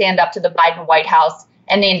going to stand up to the Biden White House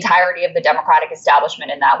and the entirety of the Democratic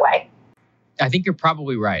establishment in that way. I think you're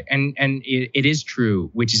probably right. And it is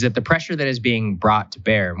true, which is that the pressure that is being brought to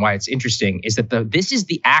bear, and why it's interesting, is that this is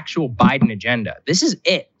the actual Biden agenda. This is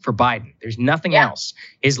it for Biden. There's nothing else.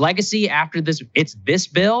 His legacy after this, it's this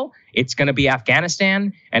bill, it's going to be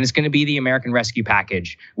Afghanistan, and it's going to be the American Rescue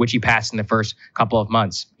Package, which he passed in the first couple of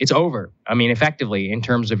months. It's over. I mean, effectively, in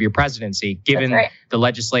terms of your presidency, given the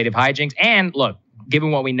legislative hijinks. And look,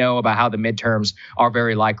 given what we know about how the midterms are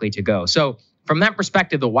very likely to go. So from that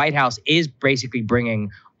perspective, the White House is basically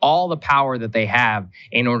bringing all the power that they have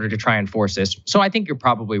in order to try and force this. So I think you're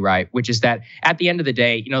probably right, which is that at the end of the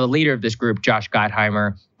day, the leader of this group, Josh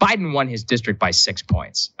Gottheimer, Biden won his district by 6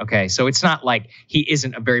 points. Okay, so it's not like he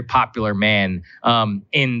isn't a very popular man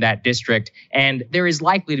in that district, and there is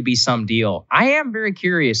likely to be some deal. I am very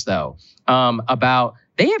curious though about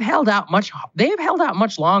they have held out much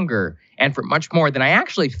longer and for much more than I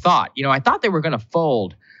actually thought. I thought they were going to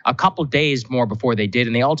fold a couple days more before they did,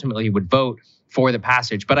 and they ultimately would vote for the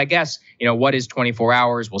passage. But I guess, what is 24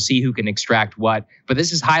 hours? We'll see who can extract what. But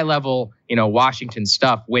this is high level, Washington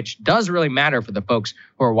stuff, which does really matter for the folks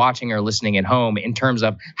who are watching or listening at home in terms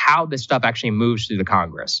of how this stuff actually moves through the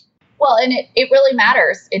Congress. Well, and it really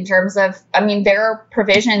matters in terms of, there are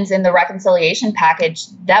provisions in the reconciliation package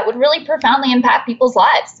that would really profoundly impact people's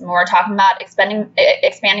lives. And we're talking about expanding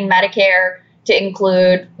Medicare to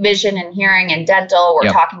include vision and hearing and dental.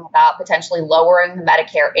 We're talking about potentially lowering the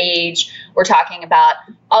Medicare age. We're talking about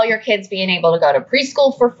all your kids being able to go to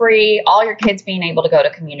preschool for free, all your kids being able to go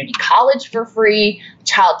to community college for free,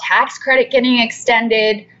 child tax credit getting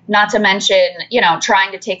extended, not to mention,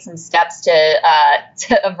 trying to take some steps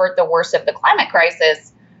to avert the worst of the climate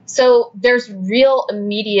crisis. So there's real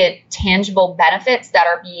immediate tangible benefits that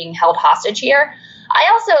are being held hostage here. I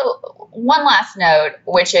also, one last note,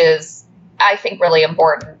 which is, I think, really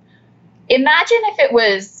important. Imagine if it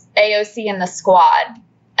was AOC and the squad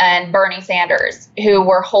and Bernie Sanders who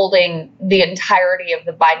were holding the entirety of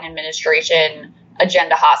the Biden administration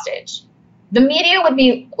agenda hostage. The media would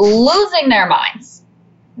be losing their minds,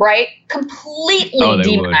 right? Completely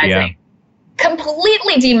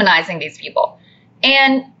demonizing these people.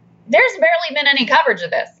 And there's barely been any coverage of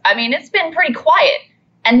this. It's been pretty quiet.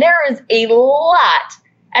 And there is a lot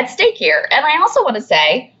at stake here. And I also want to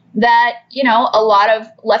say that, a lot of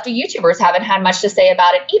lefty YouTubers haven't had much to say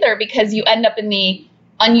about it either, because you end up in the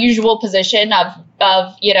unusual position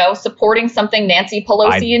of supporting something Nancy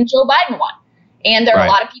Pelosi and Joe Biden want. And there are a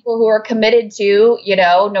lot of people who are committed to,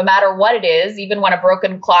 no matter what it is, even when a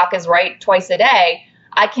broken clock is right twice a day,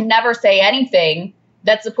 I can never say anything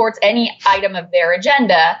that supports any item of their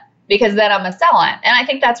agenda, because then I'm a felon. And I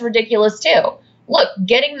think that's ridiculous too. Look,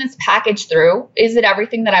 getting this package through, is it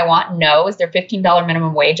everything that I want? No. Is there $15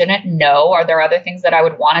 minimum wage in it? No. Are there other things that I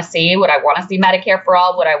would want to see? Would I want to see Medicare for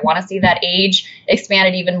all? Would I want to see that age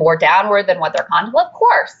expanded even more downward than what they're contemplating? Of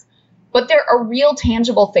course. But there are real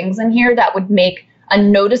tangible things in here that would make a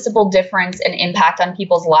noticeable difference and impact on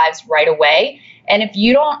people's lives right away. And if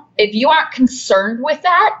you aren't concerned with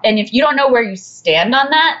that, and if you don't know where you stand on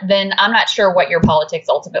that, then I'm not sure what your politics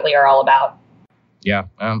ultimately are all about. Yeah,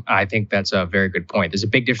 I think that's a very good point. There's a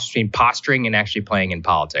big difference between posturing and actually playing in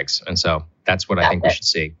politics. And so that's what I think we should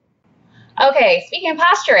see. Okay, speaking of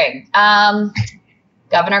posturing,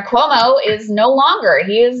 Governor Cuomo is no longer.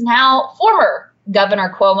 He is now former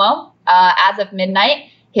Governor Cuomo. As of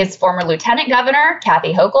midnight, his former lieutenant governor,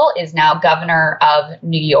 Kathy Hochul, is now governor of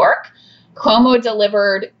New York. Cuomo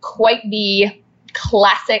delivered quite the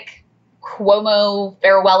classic Cuomo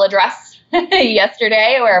farewell address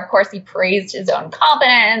yesterday, where, of course, he praised his own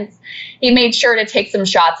competence. He made sure to take some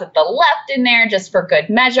shots at the left in there just for good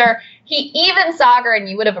measure. He even, Sagar, and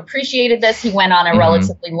you would have appreciated this, he went on a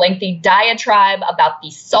relatively lengthy diatribe about the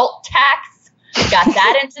SALT tax, got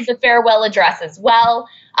that into the farewell address as well,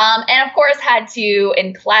 and, of course, had to,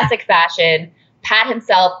 in classic fashion, pat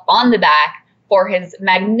himself on the back for his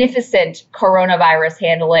magnificent coronavirus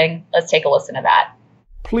handling. Let's take a listen to that.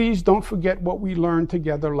 Please don't forget what we learned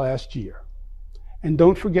together last year. And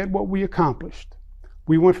don't forget what we accomplished.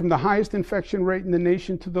 We went from the highest infection rate in the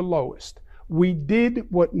nation to the lowest. We did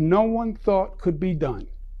what no one thought could be done.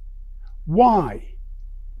 Why?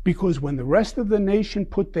 Because when the rest of the nation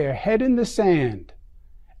put their head in the sand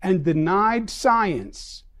and denied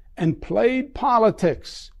science and played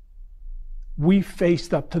politics, we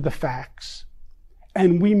faced up to the facts.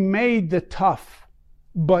 And we made the tough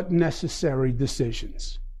but necessary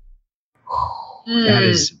decisions. That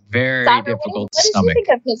is very Sagar, difficult to what did stomach. you think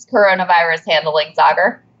of his coronavirus handling,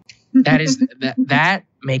 Sagar? That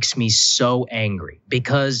makes me so angry,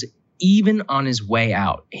 because even on his way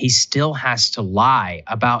out, he still has to lie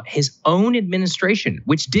about his own administration,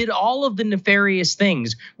 which did all of the nefarious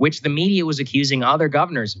things which the media was accusing other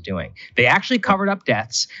governors of doing. They actually covered up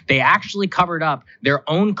deaths. They actually covered up their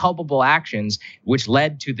own culpable actions, which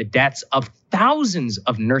led to the deaths of thousands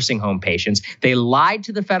of nursing home patients. They lied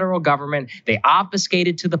to the federal government. They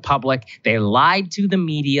obfuscated to the public. They lied to the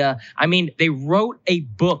media. I mean, they wrote a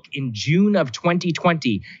book in June of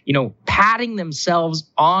 2020, patting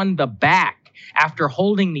themselves on the back after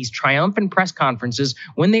holding these triumphant press conferences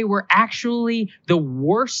when they were actually the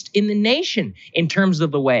worst in the nation in terms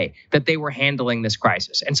of the way that they were handling this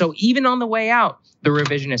crisis. And so even on the way out, the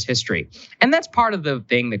revisionist history. And that's part of the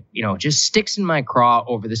thing that, just sticks in my craw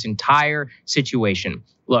over this entire situation.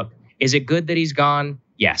 Look, is it good that he's gone?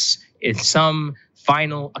 Yes. It's some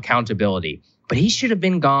final accountability. But he should have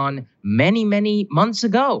been gone many, many months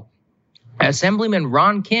ago. Assemblyman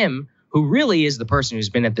Ron Kim, who really is the person who's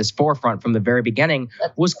been at this forefront from the very beginning,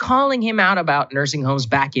 was calling him out about nursing homes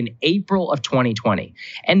back in April of 2020.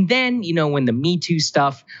 And then, when the Me Too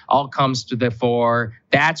stuff all comes to the fore,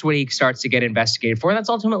 that's what he starts to get investigated for. That's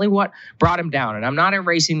ultimately what brought him down. And I'm not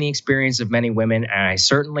erasing the experience of many women. And I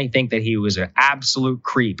certainly think that he was an absolute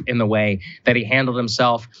creep in the way that he handled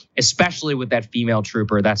himself, especially with that female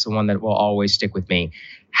trooper. That's the one that will always stick with me.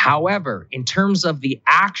 However, in terms of the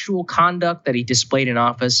actual conduct that he displayed in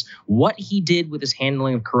office, what he did with his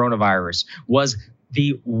handling of coronavirus was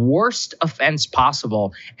the worst offense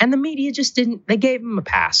possible. And the media just they gave him a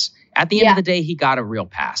pass. At the end of the day, he got a real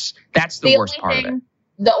pass. That's the worst part of it.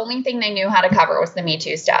 The only thing they knew how to cover was the Me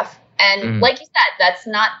Too stuff. And like you said, that's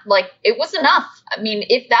not it was enough. I mean,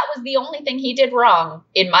 if that was the only thing he did wrong,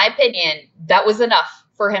 in my opinion, that was enough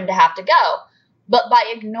for him to have to go. But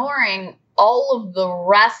by ignoring all of the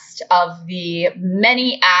rest of the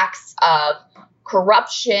many acts of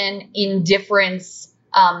corruption, indifference,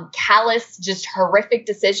 callous, just horrific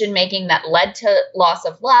decision-making that led to loss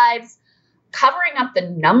of lives, covering up the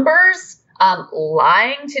numbers,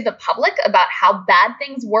 lying to the public about how bad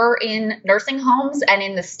things were in nursing homes and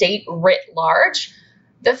in the state writ large,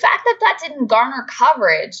 the fact that that didn't garner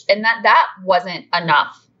coverage and that wasn't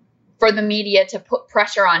enough for the media to put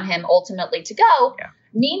pressure on him ultimately to go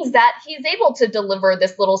means that he's able to deliver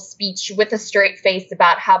this little speech with a straight face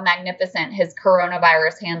about how magnificent his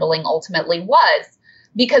coronavirus handling ultimately was,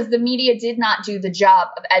 because the media did not do the job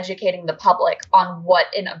of educating the public on what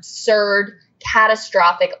an absurd,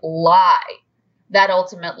 catastrophic lie that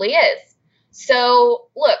ultimately is. So,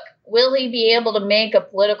 look, will he be able to make a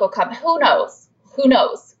political comeback? Who knows? Who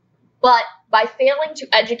knows? But by failing to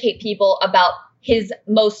educate people about his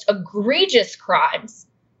most egregious crimes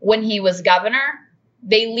when he was governor,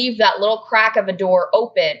 they leave that little crack of a door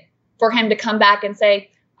open for him to come back and say,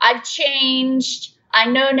 I've changed. I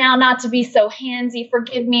know now not to be so handsy.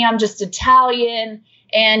 Forgive me. I'm just Italian.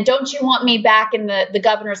 And don't you want me back in the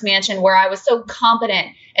governor's mansion where I was so competent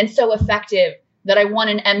and so effective that I won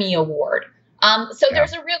an Emmy Award?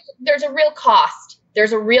 There's a real cost.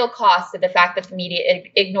 There's a real cost to the fact that the media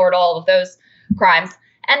ignored all of those crimes.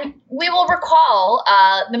 And we will recall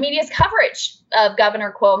the media's coverage of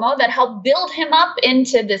Governor Cuomo that helped build him up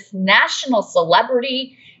into this national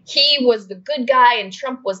celebrity. He was the good guy and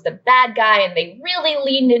Trump was the bad guy, and they really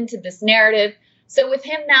leaned into this narrative. So with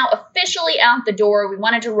him now officially out the door, we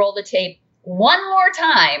wanted to roll the tape one more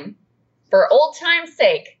time for old time's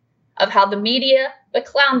sake of how the media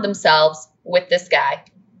beclowned themselves with this guy.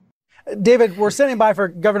 David, we're standing by for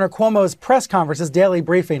Governor Cuomo's press conference, his daily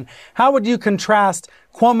briefing. How would you contrast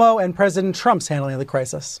Cuomo and President Trump's handling of the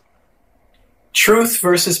crisis? Truth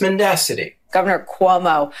versus mendacity. Governor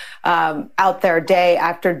Cuomo out there day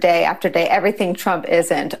after day after day, everything Trump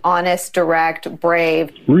isn't. Honest, direct,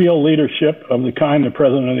 brave. Real leadership of the kind the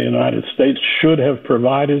President of the United States should have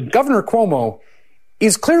provided. Governor Cuomo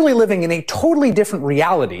is clearly living in a totally different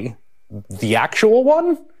reality, the actual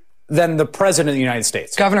one, than the President of the United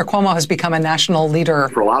States. Governor Cuomo has become a national leader.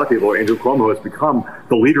 For a lot of people, Andrew Cuomo has become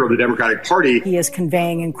the leader of the Democratic Party. He is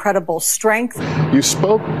conveying incredible strength. You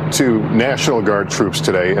spoke to National Guard troops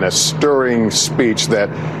today in a stirring speech that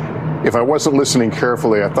If I wasn't listening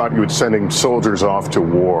carefully, I thought you were sending soldiers off to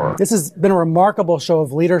war. This has been a remarkable show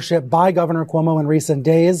of leadership by Governor Cuomo in recent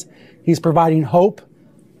days. He's providing hope,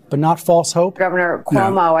 but not false hope. Governor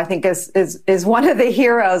Cuomo, I think, is one of the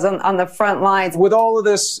heroes on the front lines. With all of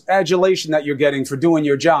this adulation that you're getting for doing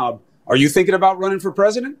your job, are you thinking about running for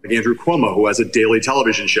president? Andrew Cuomo, who has a daily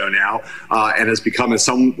television show now and has become in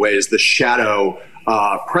some ways the shadow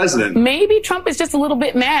president. Maybe Trump is just a little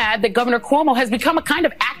bit mad that Governor Cuomo has become a kind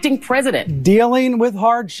of acting president. Dealing with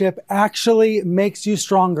hardship actually makes you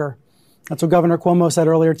stronger. That's what Governor Cuomo said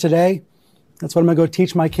earlier today. That's what I'm going to go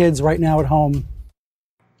teach my kids right now at home.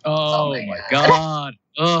 Oh my God.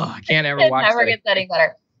 Oh, I can't ever watch that. It never gets any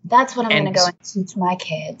better. That's what I'm going to go and teach my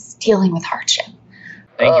kids, dealing with hardship.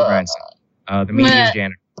 Thank you, Branson. The media's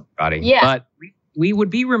janitor, buddy. Yeah. But we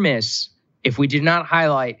would be remiss if we did not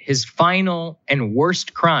highlight his final and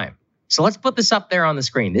worst crime. So let's put this up there on the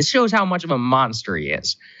screen. This shows how much of a monster he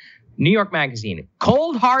is. New York Magazine.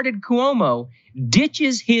 Cold-hearted Cuomo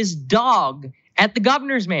ditches his dog at the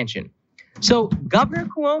governor's mansion. So Governor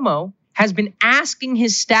Cuomo has been asking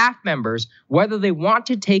his staff members whether they want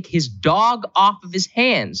to take his dog off of his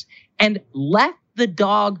hands and left the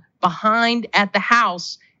dog behind at the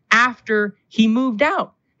house after he moved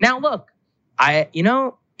out. Now, look,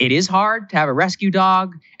 it is hard to have a rescue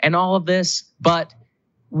dog and all of this, but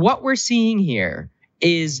what we're seeing here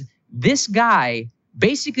is this guy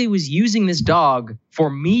basically was using this dog for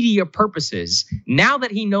media purposes. Now that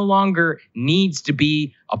he no longer needs to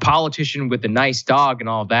be a politician with a nice dog and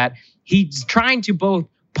all of that, he's trying to both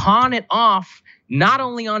pawn it off, not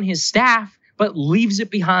only on his staff, but leaves it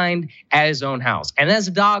behind at his own house. And as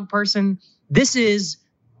a dog person, this is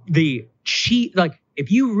the cheat. Like,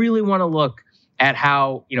 if you really want to look at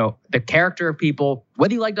how, the character of people,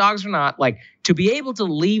 whether you like dogs or not, like, to be able to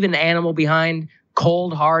leave an animal behind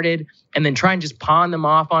cold-hearted and then try and just pawn them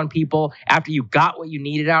off on people after you got what you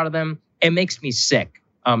needed out of them, it makes me sick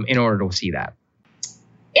in order to see that.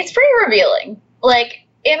 It's pretty revealing. Like,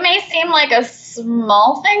 it may seem like a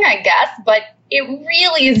small thing, I guess, but it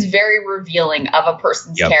really is very revealing of a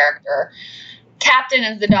person's character. Captain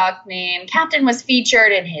is the dog's name. Captain was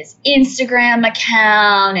featured in his Instagram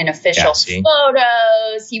account, in official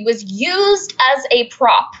photos. He was used as a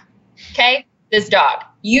prop. Okay? This dog.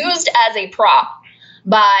 Used as a prop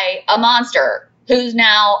by a monster who's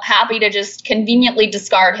now happy to just conveniently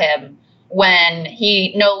discard him when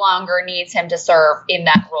he no longer needs him to serve in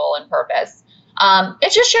that role and purpose.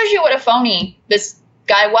 It just shows you what a phony this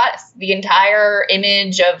guy was. The entire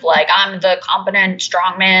image of, like, I'm the competent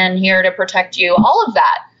strong man here to protect you, all of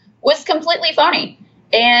that was completely phony.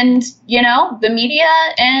 And, the media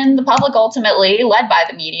and the public, ultimately led by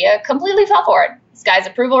the media, completely fell for it. This guy's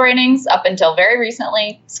approval ratings up until very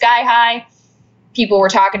recently, sky high. People were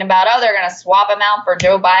talking about, they're going to swap him out for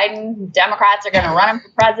Joe Biden. Democrats are going to run him for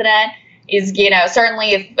president. Is,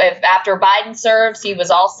 certainly if after Biden serves, he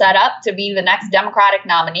was all set up to be the next Democratic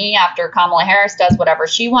nominee after Kamala Harris does whatever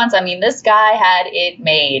she wants. I mean, this guy had it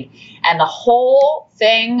made. And the whole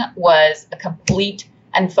thing was a complete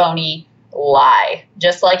and phony lie.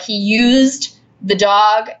 Just like he used the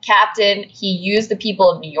dog Captain, he used the people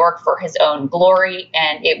of New York for his own glory.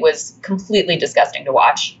 And it was completely disgusting to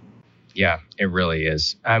watch. Yeah, it really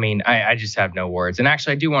is. I mean, I just have no words. And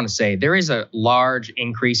actually, I do want to say there is a large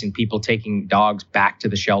increase in people taking dogs back to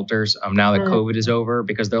the shelters now that COVID is over,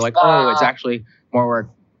 because they're like, it's actually more work.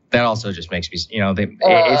 That also just makes me,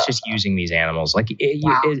 it's just using these animals. Like,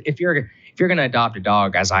 if you're going to adopt a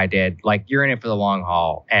dog, as I did, like, you're in it for the long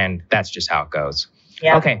haul, and that's just how it goes.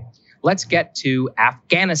 Yeah. Okay. Let's get to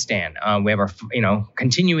Afghanistan. We have our,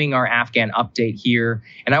 continuing our Afghan update here,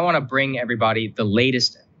 and I want to bring everybody the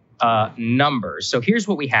latest numbers. So here's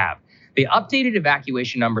what we have. The updated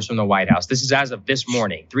evacuation numbers from the White House. This is as of this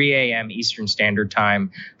morning, 3 a.m. Eastern Standard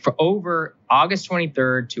Time, for over August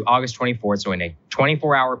 23rd to August 24th. So in a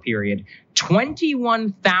 24-hour period,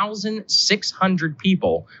 21,600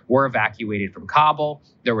 people were evacuated from Kabul.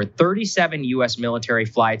 There were 37 U.S. military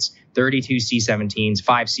flights, 32 C-17s,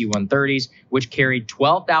 5 C-130s, which carried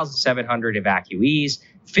 12,700 evacuees,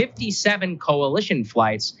 57 coalition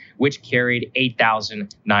flights, which carried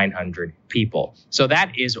 8,900 people. So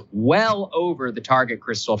that is well over the target,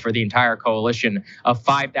 Crystal, for the entire coalition of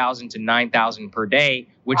 5,000 to 9,000 per day,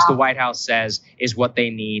 which the White House says is what they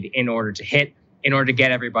need in order to get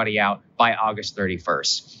everybody out by August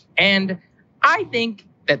 31st. And I think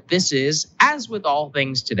that this is, as with all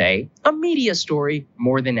things today, a media story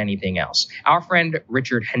more than anything else. Our friend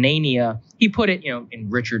Richard Hanania, he put it, in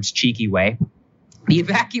Richard's cheeky way. The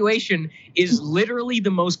evacuation is literally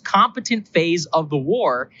the most competent phase of the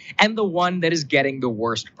war and the one that is getting the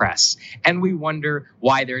worst press. And we wonder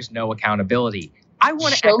why there's no accountability. I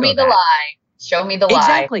want to show me the lie. Show me the lie.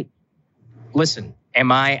 Exactly. Listen,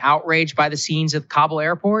 am I outraged by the scenes at the Kabul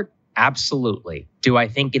airport? Absolutely. Do I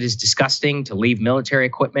think it is disgusting to leave military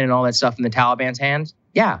equipment and all that stuff in the Taliban's hands?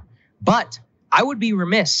 Yeah. But I would be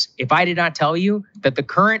remiss if I did not tell you that the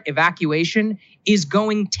current evacuation is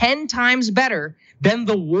going 10 times better than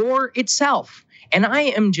the war itself. And I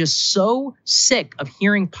am just so sick of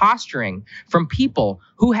hearing posturing from people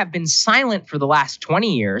who have been silent for the last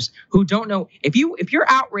 20 years, who don't know. If you're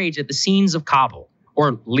outraged at the scenes of Kabul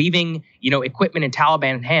or leaving, equipment in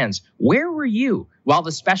Taliban hands, where were you while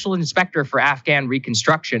the special inspector for Afghan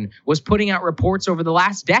reconstruction was putting out reports over the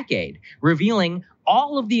last decade revealing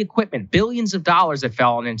all of the equipment, billions of dollars that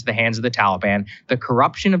fell into the hands of the Taliban, the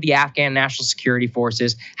corruption of the Afghan national security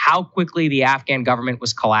forces, how quickly the Afghan government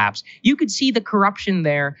was collapsed? You could see the corruption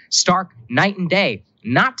there stark night and day,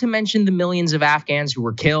 not to mention the millions of Afghans who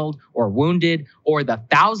were killed or wounded, or the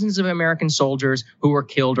thousands of American soldiers who were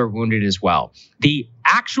killed or wounded as well. The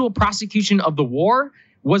actual prosecution of the war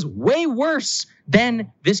was way worse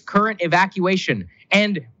than this current evacuation.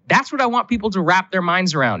 And that's what I want people to wrap their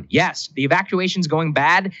minds around. Yes, the evacuation's going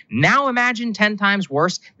bad. Now imagine 10 times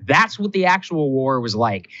worse. That's what the actual war was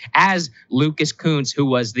like. As Lucas Kuntz, who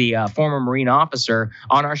was the former Marine officer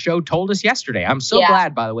on our show, told us yesterday. I'm so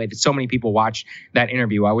glad, by the way, that so many people watched that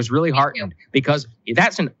interview. I was really heartened because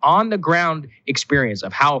that's an on-the-ground experience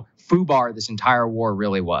of how FUBAR this entire war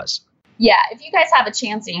really was. Yeah, if you guys have a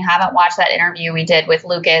chance and you haven't watched that interview we did with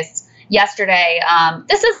Lucas yesterday,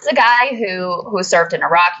 this is a guy who served in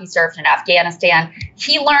Iraq. He served in Afghanistan.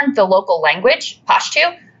 He learned the local language,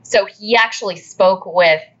 Pashto. So he actually spoke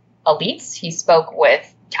with elites. He spoke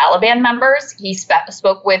with Taliban members. He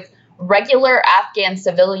spoke with regular Afghan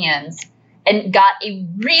civilians and got a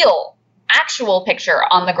real, actual picture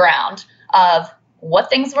on the ground of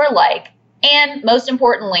what things were like. And most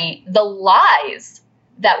importantly, the lies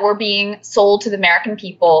that were being sold to the American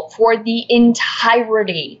people for the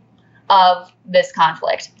entirety of this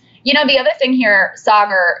conflict. The other thing here,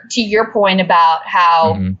 Sagar, to your point about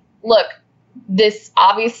how, look, this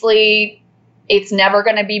obviously, it's never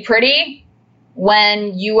going to be pretty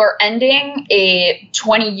when you are ending a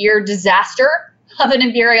 20-year disaster of an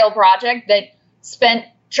imperial project that spent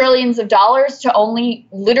trillions of dollars to only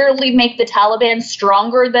literally make the Taliban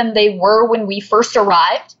stronger than they were when we first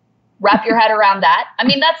arrived. Wrap your head around that. I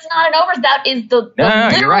mean, that's not an over. That is the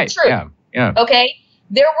literal truth. Yeah. Okay.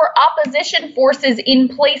 There were opposition forces in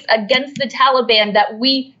place against the Taliban that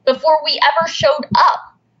before we ever showed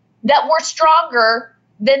up, that were stronger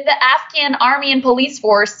than the Afghan army and police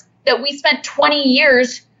force that we spent 20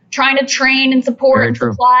 years trying to train and support and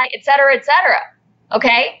supply, et cetera, et cetera.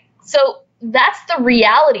 Okay. So that's the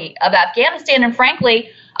reality of Afghanistan. And frankly,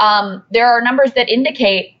 there are numbers that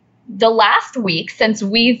indicate the last week since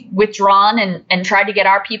we've withdrawn and tried to get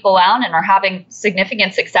our people out and are having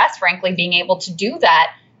significant success, frankly, being able to do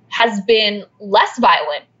that has been less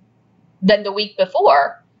violent than the week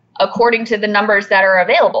before, according to the numbers that are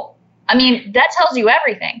available. I mean, that tells you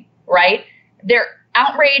everything, right? Their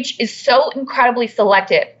outrage is so incredibly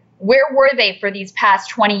selective. Where were they for these past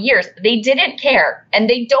 20 years? They didn't care, and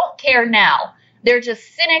they don't care now. They're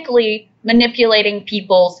just cynically manipulating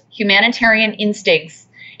people's humanitarian instincts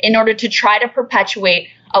in order to try to perpetuate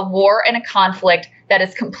a war and a conflict that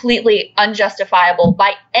is completely unjustifiable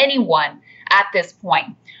by anyone at this point.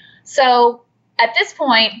 So at this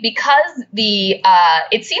point, because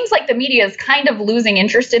it seems like the media is kind of losing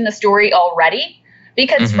interest in the story already,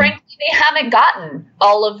 because frankly, they haven't gotten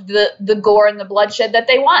all of the gore and the bloodshed that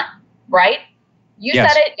they want, right? You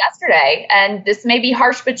said it yesterday, and this may be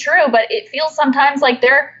harsh but true, but it feels sometimes like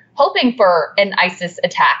they're hoping for an ISIS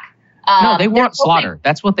attack. No, they want slaughter.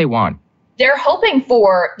 That's what they want. They're hoping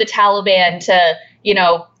for the Taliban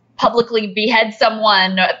to, publicly behead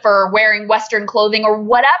someone for wearing Western clothing or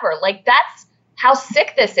whatever. Like, that's how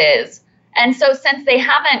sick this is. And so since they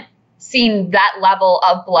haven't seen that level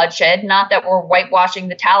of bloodshed, not that we're whitewashing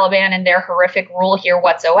the Taliban and their horrific rule here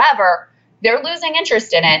whatsoever, they're losing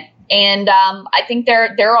interest in it. And I think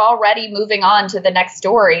they're already moving on to the next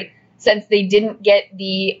story, since they didn't get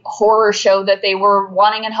the horror show that they were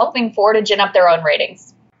wanting and hoping for to gin up their own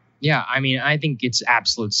ratings. Yeah, I mean, I think it's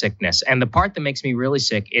absolute sickness. And the part that makes me really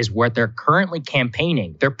sick is where they're currently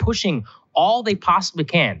campaigning. They're pushing all they possibly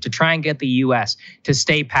can to try and get the U.S. to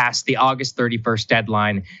stay past the August 31st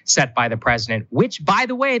deadline set by the president, which, by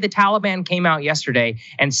the way, the Taliban came out yesterday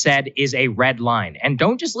and said is a red line. And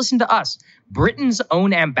don't just listen to us. Britain's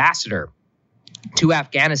own ambassador to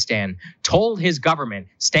Afghanistan, told his government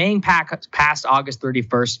staying past August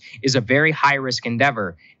 31st is a very high-risk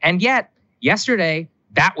endeavor. And yet, yesterday,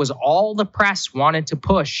 that was all the press wanted to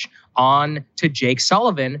push on to Jake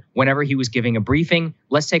Sullivan whenever he was giving a briefing.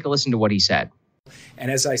 Let's take a listen to what he said.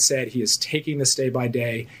 And as I said, he is taking this day by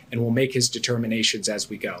day and will make his determinations as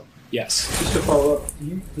we go. Yes. Just to follow up,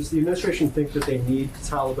 does the administration think that they need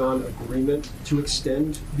Taliban agreement to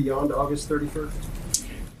extend beyond August 31st?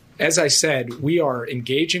 As I said, we are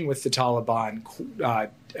engaging with the Taliban,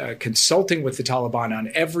 consulting with the Taliban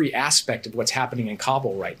on every aspect of what's happening in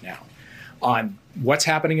Kabul right now, on what's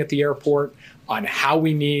happening at the airport, on how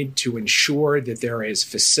we need to ensure that there is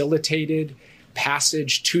facilitated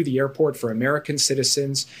passage to the airport for American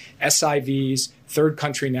citizens, SIVs, third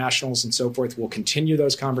country nationals, and so forth. We'll continue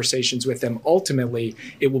those conversations with them. Ultimately,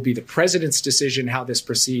 it will be the president's decision how this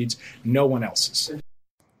proceeds, no one else's.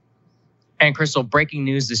 And Crystal, breaking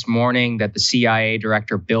news this morning that the CIA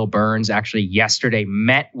director, Bill Burns, actually yesterday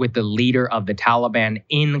met with the leader of the Taliban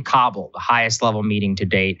in Kabul, the highest level meeting to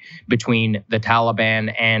date between the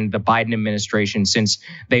Taliban and the Biden administration since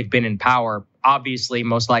they've been in power. Obviously,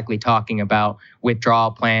 most likely talking about withdrawal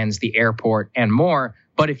plans, the airport, and more.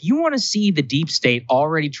 But if you want to see the deep state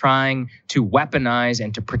already trying to weaponize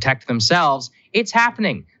and to protect themselves, it's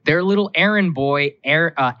happening. Their little errand boy,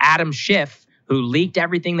 Adam Schiff, who leaked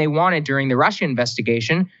everything they wanted during the Russia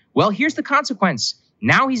investigation, well, here's the consequence.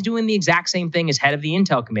 Now he's doing the exact same thing as head of the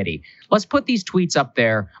Intel Committee. Let's put these tweets up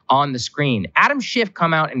there on the screen. Adam Schiff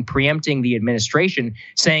come out and preempting the administration,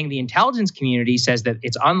 saying the intelligence community says that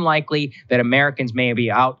it's unlikely that Americans may be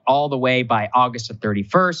out all the way by August of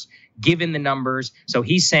 31st, given the numbers. So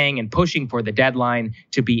he's saying and pushing for the deadline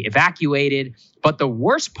to be evacuated. But the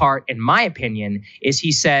worst part, in my opinion, is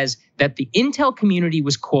he says that the intel community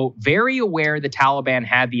was, quote, very aware the Taliban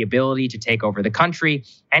had the ability to take over the country.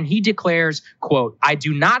 And he declares, quote, I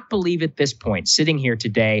do not believe at this point, sitting here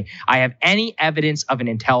today, I have any evidence of an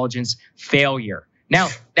intelligence failure. Now,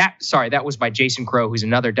 that was by Jason Crow, who's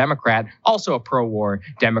another Democrat, also a pro-war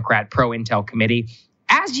Democrat, pro-intel committee.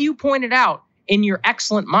 As you pointed out in your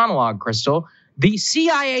excellent monologue, Crystal, the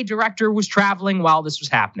CIA director was traveling while this was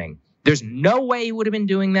happening. There's no way he would have been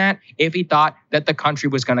doing that if he thought that the country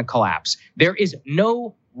was going to collapse. There is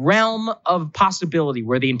no realm of possibility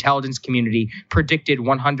where the intelligence community predicted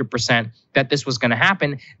 100% that this was going to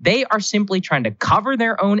happen. They are simply trying to cover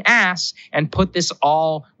their own ass and put this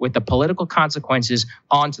all with the political consequences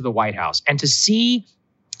onto the White House. And to see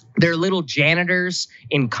their little janitors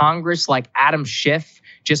in Congress like Adam Schiff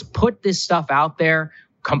just put this stuff out there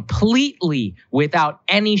completely without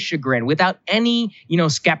any chagrin, without any,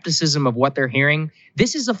 skepticism of what they're hearing.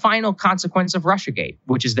 This is the final consequence of Russiagate,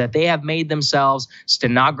 which is that they have made themselves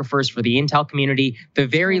stenographers for the intel community, the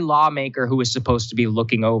very lawmaker who is supposed to be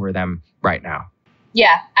looking over them right now.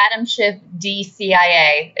 Yeah, Adam Schiff,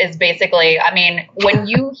 DCIA is basically, when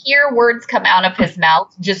you hear words come out of his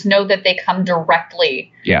mouth, just know that they come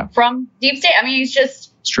directly from deep state. He's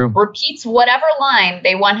just repeats whatever line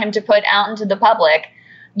they want him to put out into the public,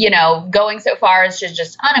 going so far as to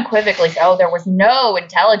just unequivocally say, oh, there was no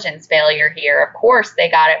intelligence failure here. Of course, they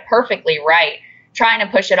got it perfectly right. Trying to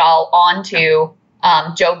push it all onto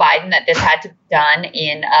Joe Biden that this had to be done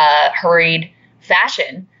in a hurried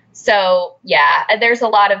fashion. So, yeah, there's a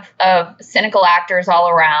lot of cynical actors all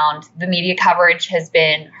around. The media coverage has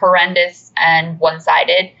been horrendous and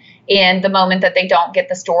one-sided. And the moment that they don't get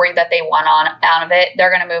the story that they want out of it,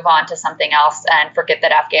 they're going to move on to something else and forget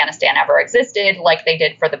that Afghanistan ever existed like they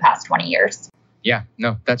did for the past 20 years. Yeah,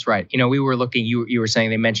 no, that's right. We were looking, you were saying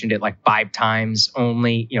they mentioned it like 5 times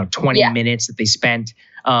only, 20 minutes that they spent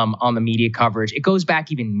on the media coverage. It goes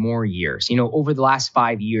back even more years. Over the last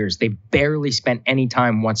 5 years, they've barely spent any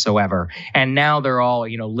time whatsoever. And now they're all,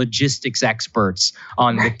 logistics experts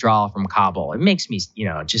on withdrawal from Kabul. It makes me,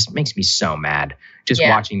 just makes me so mad just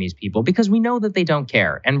watching these people because we know that they don't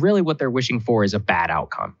care. And really what they're wishing for is a bad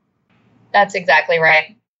outcome. That's exactly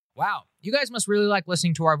right. Wow. You guys must really like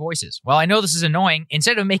listening to our voices. Well, I know this is annoying.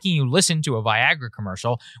 Instead of making you listen to a Viagra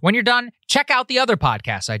commercial, when you're done, check out the other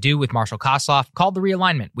podcast I do with Marshall Kosloff called The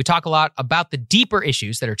Realignment. We talk a lot about the deeper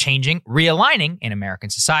issues that are changing, realigning in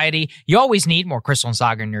American society. You always need more Crystal and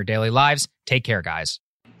Sagar in your daily lives. Take care, guys.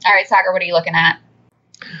 All right, Sagar, what are you looking at?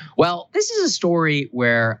 Well, this is a story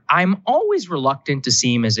where I'm always reluctant to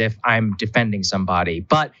seem as if I'm defending somebody.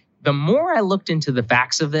 But the more I looked into the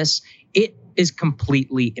facts of this, it is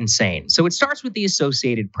completely insane. So it starts with the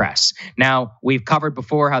Associated Press. Now, we've covered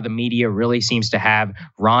before how the media really seems to have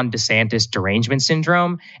Ron DeSantis derangement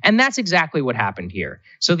syndrome, and that's exactly what happened here.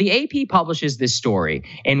 So the AP publishes this story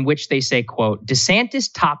in which they say, quote, DeSantis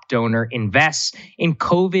top donor invests in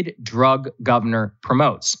COVID drug governor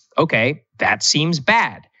promotes. Okay, that seems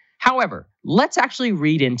bad. However, let's actually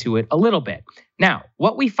read into it a little bit. Now,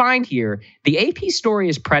 what we find here, the AP story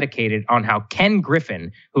is predicated on how Ken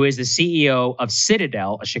Griffin, who is the CEO of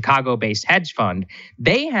Citadel, a Chicago-based hedge fund,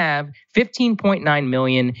 they have 15.9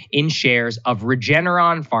 million in shares of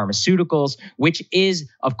Regeneron Pharmaceuticals, which is,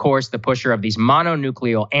 of course, the pusher of these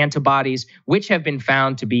mononuclear antibodies, which have been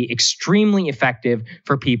found to be extremely effective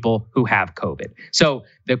for people who have COVID. So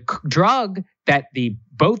the drug that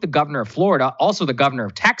both the governor of Florida, also the governor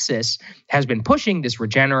of Texas, has been pushing, this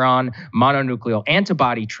Regeneron mononuclear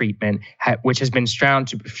antibody treatment, which has been shown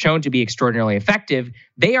to be extraordinarily effective.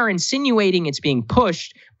 They are insinuating it's being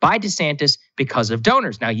pushed by DeSantis because of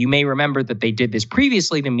donors. Now, you may remember that they did this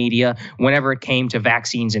previously, the media, whenever it came to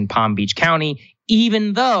vaccines in Palm Beach County,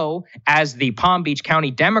 even though, as the Palm Beach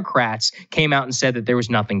County Democrats came out and said that there was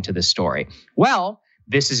nothing to this story. Well,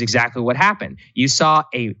 this is exactly what happened. You saw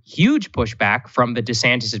a huge pushback from the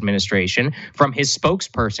DeSantis administration, from his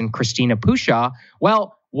spokesperson, Christina Pushaw.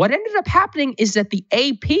 Well, what ended up happening is that the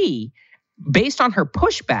AP, based on her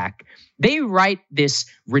pushback, they write this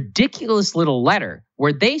ridiculous little letter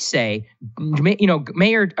where they say, Governor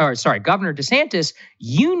DeSantis,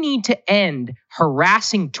 you need to end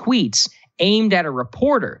harassing tweets aimed at a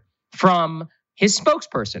reporter from his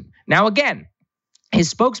spokesperson. Now, again,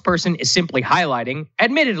 his spokesperson is simply highlighting,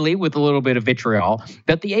 admittedly with a little bit of vitriol,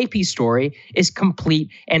 that the AP story is complete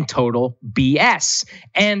and total BS.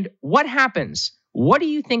 And what happens? What do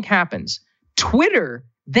you think happens? Twitter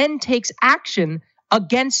then takes action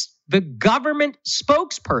against the government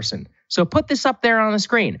spokesperson. So put this up there on the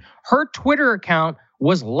screen. Her Twitter account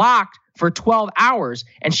was locked for 12 hours,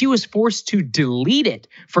 and she was forced to delete it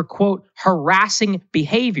for, quote, harassing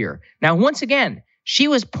behavior. Now, once again, she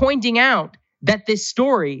was pointing out that this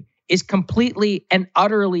story is completely and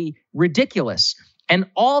utterly ridiculous. And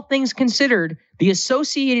all things considered, the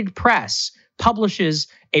Associated Press publishes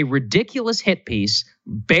a ridiculous hit piece,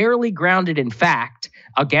 barely grounded in fact,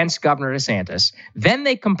 against Governor DeSantis. Then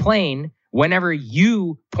they complain whenever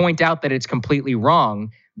you point out that it's completely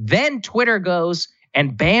wrong. Then Twitter goes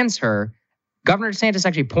and bans her. Governor DeSantis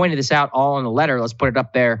actually pointed this out all in the letter. Let's put it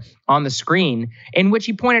up there on the screen, in which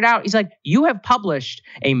he pointed out, he's like, you have published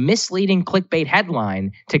a misleading clickbait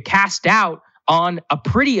headline to cast doubt on a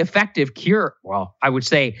pretty effective cure. Well, I would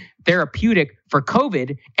say therapeutic for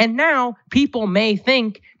COVID. And now people may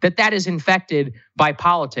think that that is infected by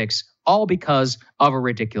politics, all because of a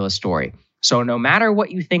ridiculous story. So no matter what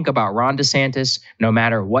you think about Ron DeSantis, no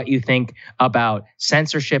matter what you think about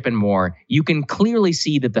censorship and more, you can clearly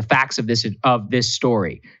see that the facts of this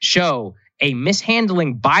story show a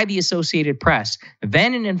mishandling by the Associated Press,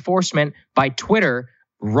 then an enforcement by Twitter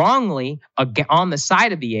wrongly on the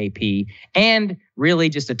side of the AP, and really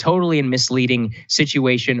just a totally misleading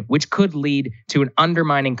situation, which could lead to an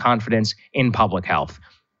undermining confidence in public health.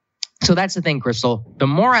 So that's the thing, Crystal. The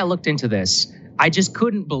more I looked into this, I just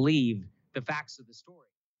couldn't believe the facts of the story.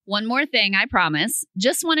 One more thing, I promise.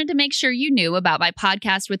 Just wanted to make sure you knew about my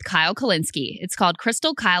podcast with Kyle Kulinski. It's called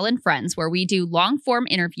Crystal, Kyle, and Friends, where we do long-form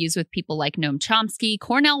interviews with people like Noam Chomsky,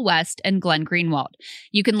 Cornel West, and Glenn Greenwald.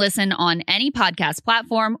 You can listen on any podcast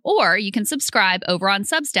platform, or you can subscribe over on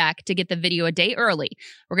Substack to get the video a day early.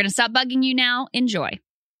 We're going to stop bugging you now. Enjoy.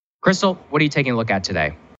 Crystal, what are you taking a look at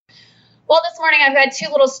today? Well, this morning I've got two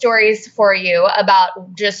little stories for you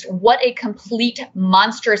about just what a complete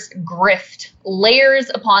monstrous grift, layers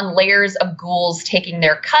upon layers of ghouls taking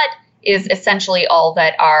their cut, is essentially all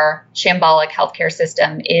that our shambolic healthcare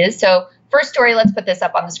system is. So first story, let's put this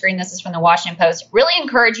up on the screen. This is from the Washington Post. Really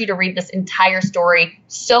encourage you to read this entire story.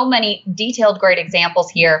 So many detailed, great examples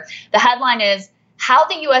here. The headline is How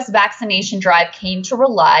the U.S. Vaccination Drive Came to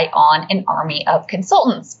Rely on an Army of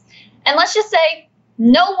Consultants. And let's just say,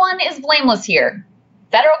 no one is blameless here.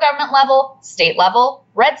 Federal government level, state level,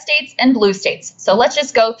 red states, and blue states. So let's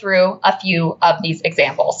just go through a few of these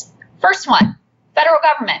examples. First one, federal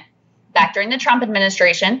government. Back during the Trump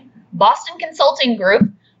administration, Boston Consulting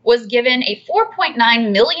Group was given a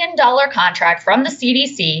 $4.9 million contract from the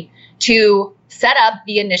CDC to set up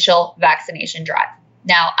the initial vaccination drive.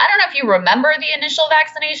 Now, I don't know if you remember the initial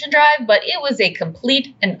vaccination drive, but it was a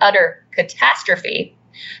complete and utter catastrophe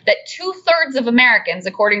that 2/3 of Americans,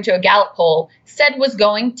 according to a Gallup poll, said was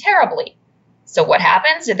going terribly. So what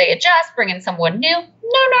happens? Did they adjust, bring in someone new?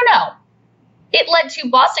 No. It led to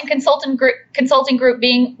Boston Consulting Group consulting group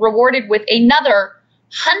being rewarded with another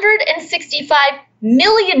 $165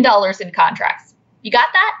 million in contracts. You got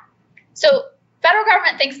that? So federal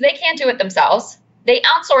government thinks they can't do it themselves. They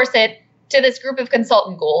outsource it to this group of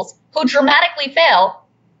consultant ghouls who dramatically fail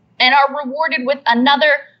and are rewarded with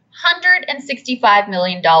another $165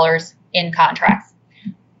 million in contracts.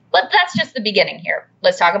 But that's just the beginning here.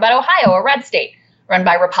 Let's talk about Ohio, a red state run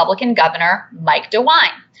by Republican Governor Mike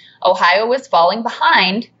DeWine. Ohio was falling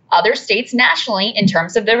behind other states nationally in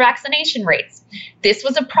terms of their vaccination rates. This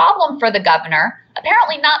was a problem for the governor,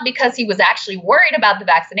 apparently not because he was actually worried about the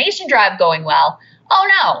vaccination drive going well. Oh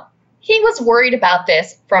no, he was worried about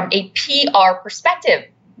this from a PR perspective.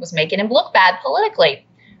 It was making him look bad politically.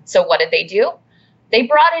 So what did they do? They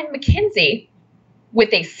brought in McKinsey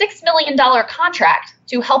with a $6 million contract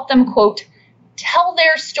to help them, quote, tell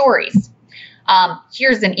their stories.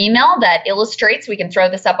 Here's an email that illustrates, we can throw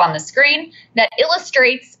this up on the screen, that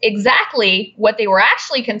illustrates exactly what they were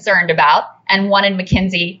actually concerned about and wanted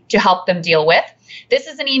McKinsey to help them deal with. This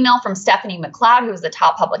is an email from Stephanie McLeod, who is the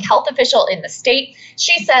top public health official in the state.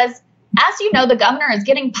 She says, as you know, the governor is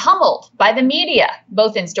getting pummeled by the media,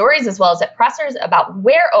 both in stories as well as at pressers, about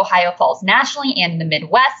where Ohio falls nationally and in the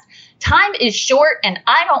Midwest. Time is short, and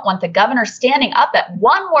I don't want the governor standing up at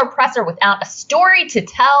one more presser without a story to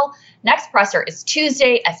tell. Next presser is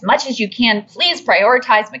Tuesday. As much as you can, please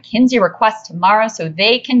prioritize McKinsey requests tomorrow so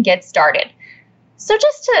they can get started. So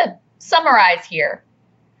just to summarize here,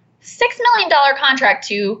 $6 million contract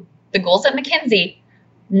to the ghouls at McKinsey,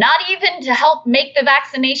 not even to help make the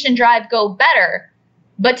vaccination drive go better,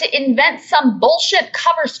 but to invent some bullshit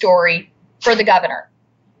cover story for the governor.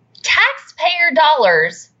 Taxpayer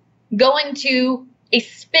dollars going to a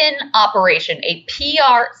spin operation, a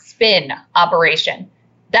PR spin operation.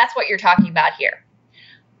 That's what you're talking about here.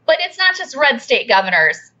 But it's not just red state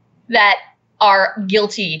governors that are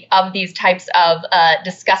guilty of these types of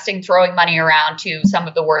disgusting throwing money around to some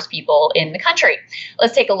of the worst people in the country.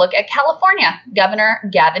 Let's take a look at California. Governor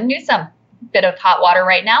Gavin Newsom, bit of hot water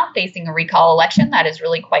right now, facing a recall election. That is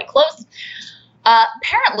really quite close.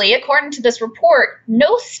 Apparently, according to this report,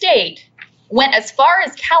 no state went as far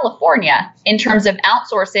as California in terms of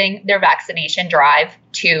outsourcing their vaccination drive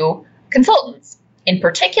to consultants. In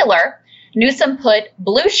particular, Newsom put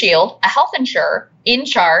Blue Shield, a health insurer, in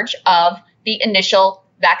charge of the initial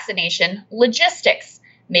vaccination logistics,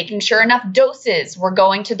 making sure enough doses were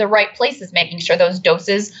going to the right places, making sure those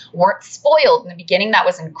doses weren't spoiled. In the beginning, that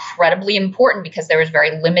was incredibly important because there was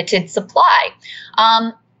very limited supply.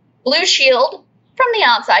 Blue Shield, from the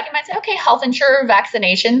outside, you might say, okay, health insurer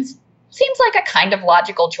vaccinations seems like a kind of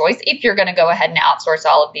logical choice if you're going to go ahead and outsource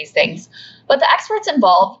all of these things. But the experts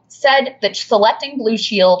involved said that selecting Blue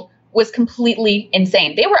Shield was completely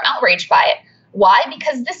insane. They were outraged by it. Why?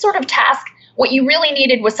 Because this sort of task, what you really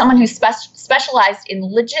needed was someone who specialized in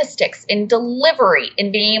logistics, in delivery,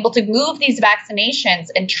 in being able to move these vaccinations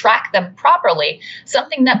and track them properly,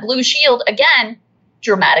 something that Blue Shield, again,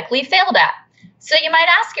 dramatically failed at. So you might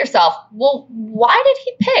ask yourself, well, why did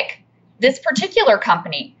he pick this particular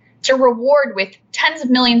company to reward with tens of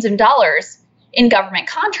millions of dollars in government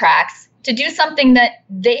contracts to do something that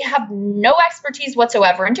they have no expertise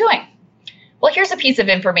whatsoever in doing? Well, here's a piece of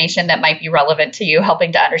information that might be relevant to you,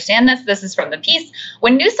 helping to understand this. This is from the piece.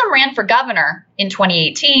 When Newsom ran for governor in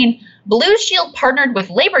 2018, Blue Shield partnered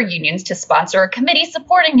with labor unions to sponsor a committee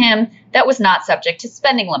supporting him that was not subject to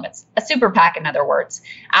spending limits, a super PAC in other words.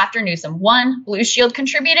 After Newsom won, Blue Shield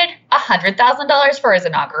contributed $100,000 for his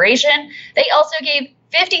inauguration. They also gave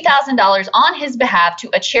 $50,000 on his behalf to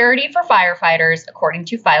a charity for firefighters, according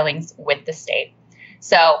to filings with the state.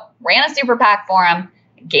 So ran a super PAC for him,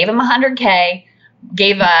 gave him $100K,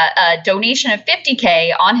 gave a donation of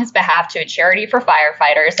 $50K on his behalf to a charity for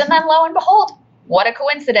firefighters, and then lo and behold, what a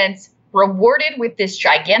coincidence, rewarded with this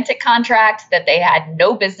gigantic contract that they had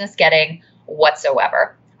no business getting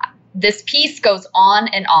whatsoever. This piece goes on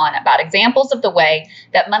and on about examples of the way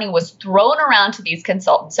that money was thrown around to these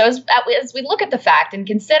consultants. So as we look at the fact and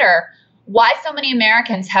consider why so many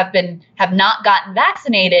Americans have not gotten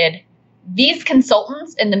vaccinated, these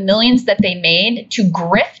consultants and the millions that they made to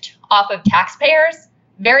grift off of taxpayers,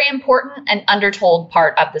 very important and undertold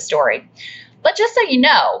part of the story. But just so you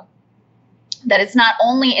know, that it's not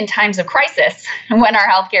only in times of crisis when our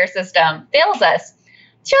healthcare system fails us,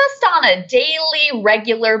 just on a daily,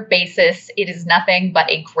 regular basis, it is nothing but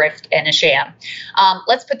a grift and a sham.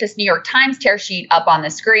 Let's put this New York Times tear sheet up on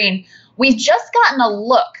the screen. We've just gotten a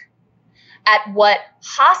look at what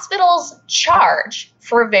hospitals charge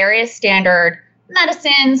for various standard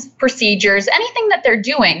medicines, procedures, anything that they're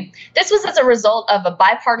doing. This was as a result of a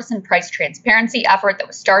bipartisan price transparency effort that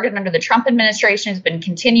was started under the Trump administration, has been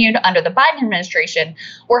continued under the Biden administration,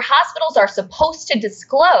 where hospitals are supposed to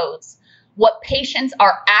disclose what patients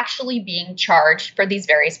are actually being charged for these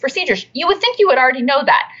various procedures. You would think you would already know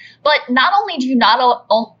that. But not only do you not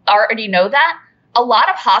already know that, a lot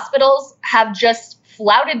of hospitals have just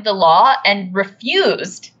flouted the law and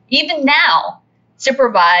refused, even now, to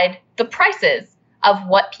provide the prices of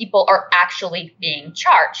what people are actually being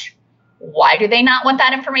charged. Why do they not want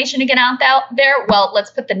that information to get out there? Well,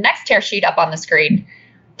 let's put the next tear sheet up on the screen.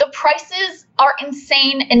 The prices are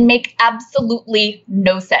insane and make absolutely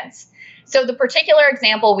no sense. So the particular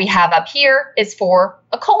example we have up here is for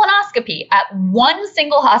a colonoscopy at one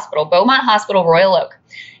single hospital, Beaumont Hospital, Royal Oak.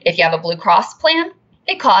 If you have a Blue Cross plan,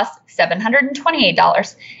 it costs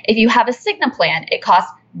 $728. If you have a Cigna plan, it costs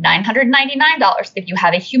 $999. If you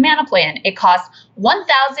have a Humana plan, it costs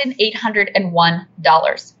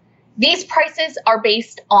 $1,801. These prices are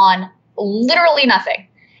based on literally nothing.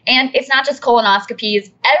 And it's not just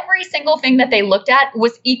colonoscopies. Every single thing that they looked at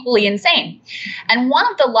was equally insane. And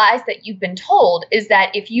one of the lies that you've been told is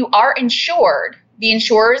that if you are insured, the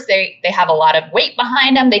insurers, they have a lot of weight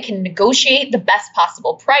behind them. They can negotiate the best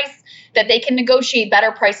possible price, that they can negotiate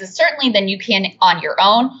better prices certainly than you can on your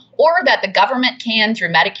own, or that the government can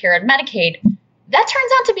through Medicare and Medicaid. That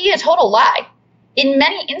turns out to be a total lie. In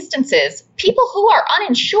many instances, people who are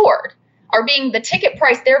uninsured the ticket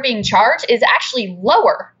price they're being charged is actually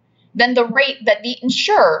lower than the rate that the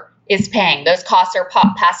insurer is paying. Those costs are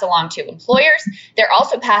passed along to employers. They're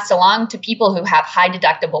also passed along to people who have high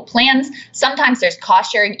deductible plans. Sometimes there's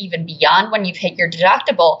cost sharing even beyond when you've hit your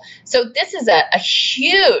deductible. So this is a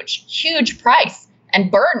huge, huge price and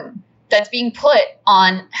burden that's being put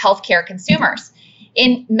on healthcare consumers.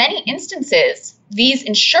 In many instances, these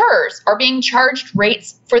insurers are being charged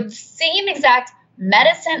rates for the same exact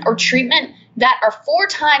medicine or treatment that are 4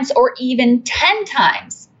 times or even 10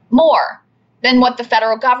 times more than what the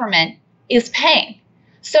federal government is paying.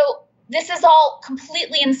 So this is all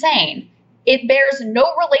completely insane. It bears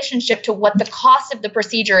no relationship to what the cost of the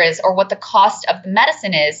procedure is or what the cost of the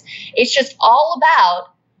medicine is. It's just all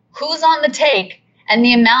about who's on the take and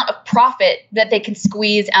the amount of profit that they can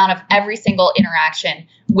squeeze out of every single interaction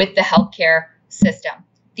with the healthcare system.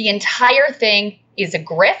 The entire thing is a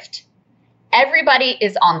grift. Everybody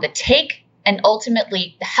is on the take, and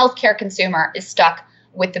ultimately the healthcare consumer is stuck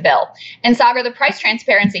with the bill. And Sagar, the price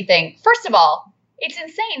transparency thing, first of all, it's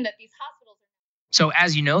insane that these hospitals. So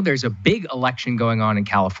as you know, there's a big election going on in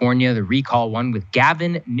California, the recall one with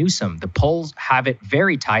Gavin Newsom. The polls have it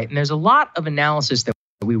very tight, and there's a lot of analysis that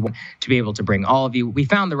we want to be able to bring all of you. We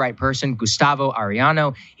found the right person, Gustavo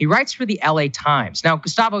Arellano. He writes for the LA Times. Now,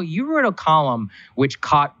 Gustavo, you wrote a column which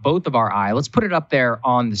caught both of our eye. Let's put it up there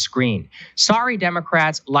on the screen. Sorry,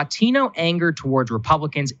 Democrats, Latino anger towards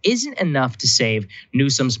Republicans isn't enough to save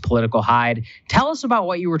Newsom's political hide. Tell us about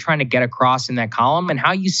what you were trying to get across in that column and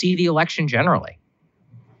how you see the election generally.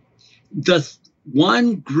 The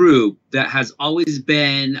one group that has always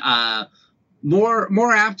been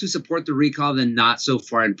more apt to support the recall than not so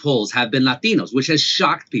far in polls have been Latinos, which has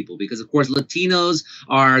shocked people because, of course, Latinos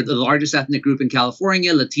are the largest ethnic group in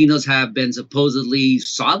California. Latinos have been supposedly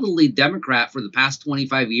solidly Democrat for the past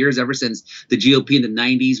 25 years, ever since the GOP in the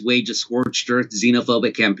 90s waged a scorched earth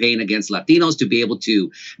xenophobic campaign against Latinos to be able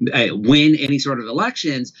to win any sort of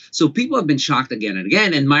elections. So people have been shocked again and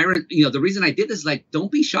again. And the reason I did this is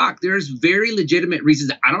don't be shocked. There's very legitimate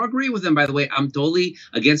reasons. I don't agree with them, by the way. I'm totally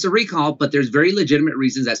against the recall, but there's very legitimate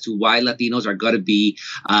reasons as to why Latinos are going to be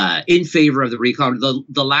in favor of the recall.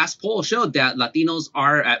 The last poll showed that Latinos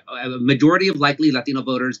are a majority of likely Latino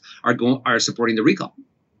voters are supporting the recall.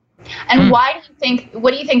 And what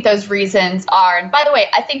do you think those reasons are? And by the way,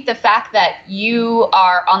 I think the fact that you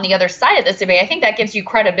are on the other side of this debate, I think that gives you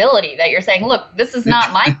credibility, that you're saying, look, this is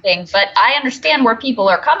not my thing, but I understand where people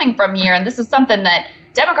are coming from here. And this is something that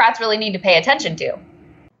Democrats really need to pay attention to.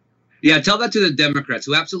 Yeah, tell that to the Democrats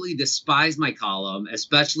who absolutely despise my column,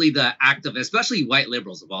 especially especially white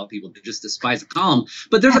liberals of all people who just despise the column.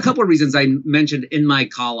 But there's a couple of reasons I mentioned in my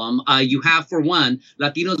column. You have, for one,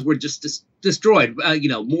 Latinos were just destroyed,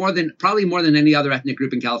 probably more than any other ethnic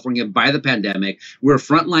group in California by the pandemic. We're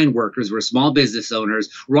frontline workers. We're small business owners.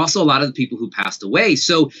 We're also a lot of the people who passed away.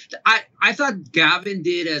 So I thought Gavin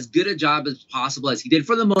did as good a job as possible as he did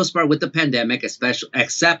for the most part with the pandemic,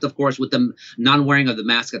 except, of course, with the non-wearing of the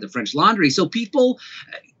mask at the French Laundry. So people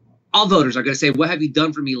all voters are going to say, what have you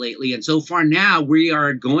done for me lately? And so far now, we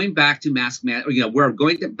are going back to we're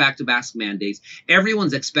going back to mask mandates.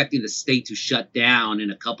 Everyone's expecting the state to shut down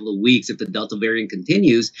in a couple of weeks if the Delta variant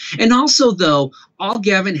continues. And also, though, all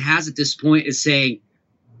Gavin has at this point is saying,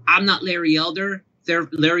 I'm not Larry Elder.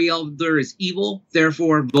 Larry Elder is evil.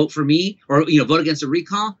 Therefore, vote for me, or vote against a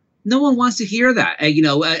recall. No one wants to hear that.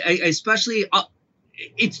 Especially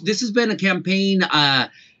this has been a campaign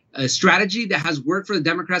a strategy that has worked for the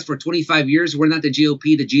Democrats for 25 years. We're not the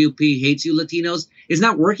GOP. The GOP hates you Latinos. Is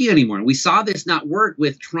not working anymore. And we saw this not work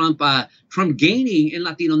with Trump gaining in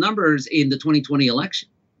Latino numbers in the 2020 election.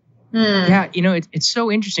 Yeah, it's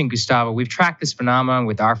so interesting, Gustavo. We've tracked this phenomenon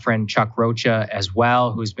with our friend Chuck Rocha as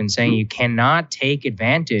well, who's been saying you cannot take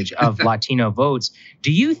advantage of Latino votes.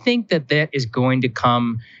 Do you think that is going to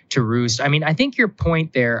come to roost? I mean, I think your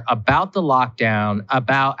point there about the lockdown,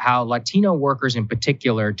 about how Latino workers in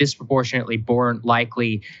particular are disproportionately more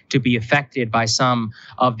likely to be affected by some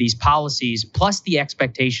of these policies, plus the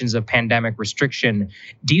expectations of pandemic restriction.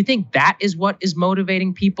 Do you think that is what is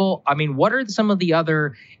motivating people? I mean, what are some of the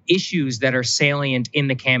other issues that are salient in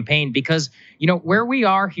the campaign? Because, where we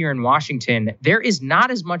are here in Washington, there is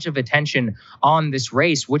not as much of attention on this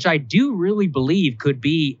race, which I do really believe could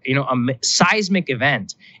be, a seismic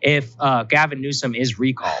event if Gavin Newsom is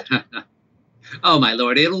recalled. Oh, my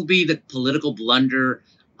Lord. It'll be the political blunder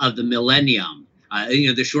of the millennium.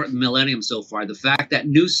 The short millennium so far. The fact that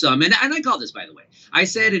Newsom, and I called this, by the way, I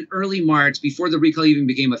said in early March, before the recall even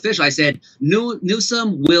became official, I said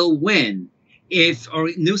Newsom will win.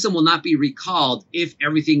 Newsom will not be recalled if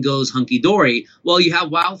everything goes hunky-dory. Well, you have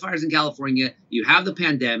wildfires in California, you have the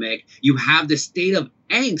pandemic, you have the state of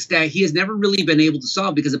angst that he has never really been able to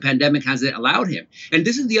solve because the pandemic hasn't allowed him. And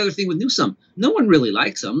this is the other thing with Newsom. No one really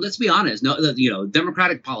likes him. Let's be honest. No,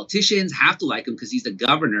 Democratic politicians have to like him because he's the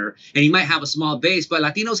governor and he might have a small base. But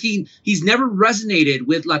Latinos, he's never resonated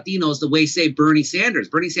with Latinos the way, say, Bernie Sanders.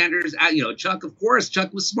 Bernie Sanders, Chuck, of course,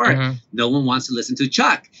 Chuck was smart. Mm-hmm. No one wants to listen to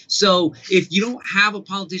Chuck. So if you don't have a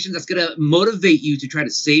politician that's going to motivate you to try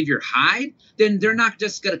to save your hide, then they're not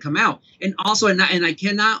just going to come out. And also, and I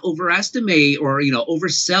cannot overestimate or,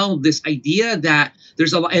 oversell this idea that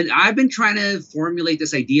there's a lot. And I've been trying to formulate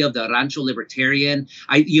this idea of the Rancho Libertarian.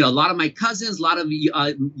 A lot of my cousins, a lot of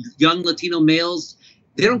young Latino males,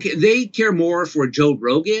 they care more for Joe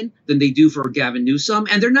Rogan than they do for Gavin Newsom.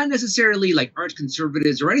 And they're not necessarily like arch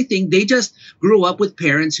conservatives or anything. They just grew up with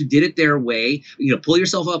parents who did it their way. Pull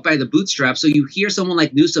yourself up by the bootstraps. So you hear someone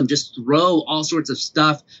like Newsom just throw all sorts of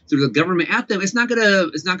stuff through the government at them. It's not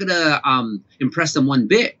gonna impress them one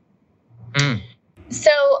bit. Mm. So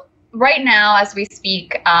right now, as we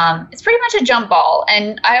speak, it's pretty much a jump ball.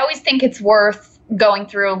 And I always think it's worth going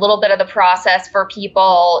through a little bit of the process for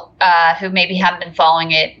people who maybe haven't been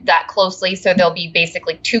following it that closely. So there'll be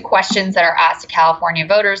basically two questions that are asked to California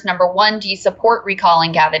voters. Number one, do you support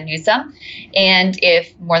recalling Gavin Newsom? And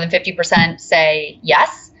if more than 50% say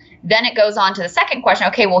yes, then it goes on to the second question.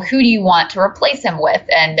 Okay, well, who do you want to replace him with?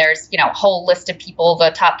 And there's, a whole list of people.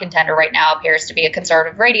 The top contender right now appears to be a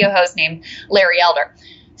conservative radio host named Larry Elder.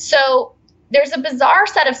 So there's a bizarre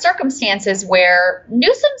set of circumstances where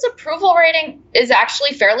Newsom's approval rating is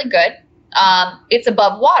actually fairly good. It's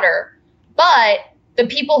above water, but the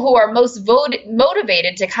people who are most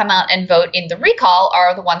motivated to come out and vote in the recall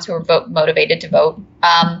are the ones who are motivated to vote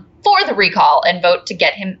for the recall and vote to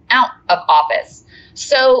get him out of office.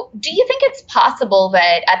 So do you think it's possible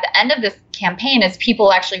that at the end of this campaign, as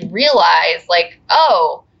people actually realize,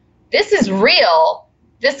 oh, this is real,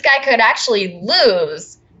 this guy could actually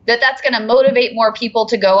lose, that's going to motivate more people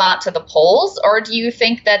to go out to the polls? Or do you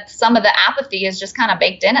think that some of the apathy is just kind of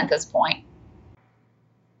baked in at this point?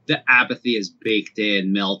 The apathy is baked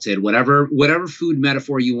in, melted, whatever food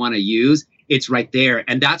metaphor you want to use, it's right there.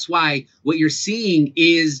 And that's why what you're seeing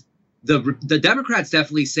is the Democrats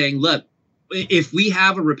definitely saying, look, if we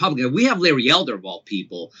have a Republican, we have Larry Elder of all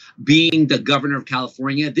people being the governor of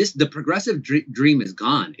California, the progressive dream is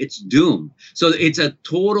gone. It's doomed. So it's a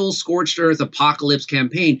total scorched earth apocalypse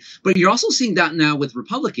campaign. But you're also seeing that now with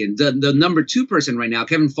Republicans. The number two person right now,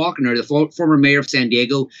 Kevin Faulconer, the former mayor of San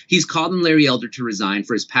Diego, he's called on Larry Elder to resign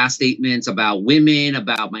for his past statements about women,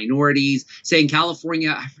 about minorities, saying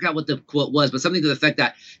California, I forgot what the quote was, but something to the effect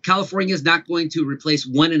that California is not going to replace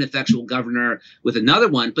one ineffectual governor with another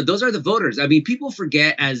one. But those are the voters. I mean, people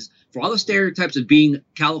forget, as for all the stereotypes of being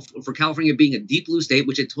for California being a deep blue state,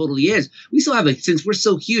 which it totally is, we still have since we're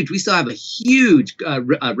so huge, we still have a huge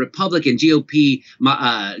Republican GOP,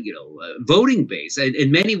 voting base,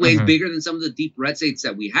 in many ways bigger than some of the deep red states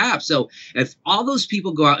that we have. So if all those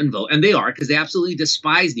people go out and vote, and they are, because they absolutely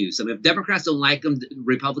despise Newsom. If Democrats don't like him,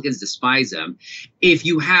 Republicans despise him. If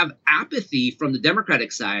you have apathy from the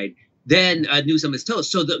Democratic side, then Newsom is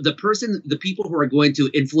toast. So the people who are going to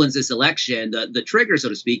influence this election, the trigger, so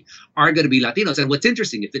to speak, are going to be Latinos. And what's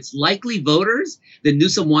interesting, if it's likely voters, then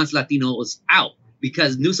Newsom wants Latinos out,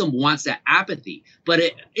 because Newsom wants that apathy. But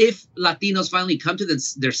if Latinos finally come to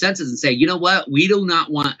their senses and say, you know what, we do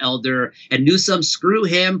not want Elder and Newsom, screw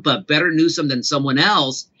him, but better Newsom than someone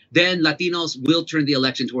else, then Latinos will turn the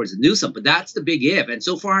election towards Newsom. But that's the big if. And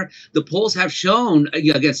so far, the polls have shown,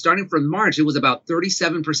 again, starting from March, it was about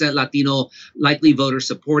 37% Latino likely voters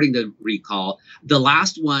supporting the recall. The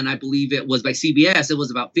last one, I believe it was by CBS, it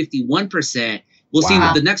was about 51%. We'll see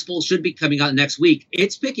that the next poll should be coming out next week.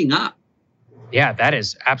 It's picking up. Yeah, that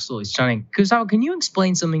is absolutely stunning. Gustavo, can you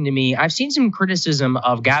explain something to me? I've seen some criticism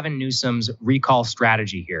of Gavin Newsom's recall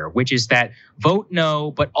strategy here, which is that vote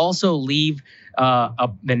no, but also leave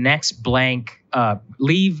the next blank,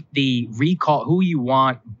 leave the recall, who you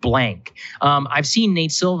want blank. I've seen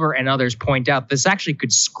Nate Silver and others point out this actually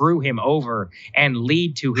could screw him over and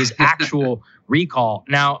lead to his actual recall.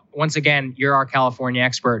 Now, once again, you're our California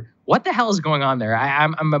expert. What the hell is going on there?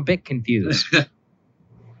 I'm a bit confused.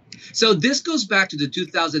 So this goes back to the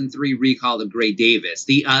 2003 recall of Gray Davis.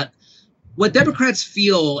 What Democrats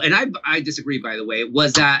feel, and I disagree, by the way,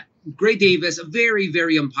 was that Gray Davis, a very,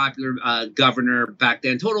 very unpopular governor back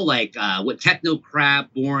then, total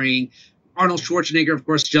technocrat, boring. Arnold Schwarzenegger, of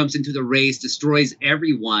course, jumps into the race, destroys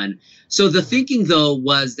everyone. So the thinking, though,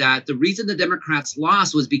 was that the reason the Democrats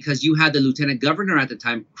lost was because you had the lieutenant governor at the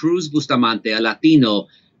time, Cruz Bustamante, a Latino,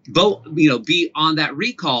 be on that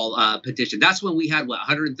recall petition. That's when we had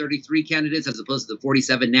 133 candidates as opposed to the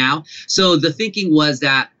 47 now. So the thinking was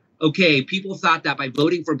that, okay, people thought that by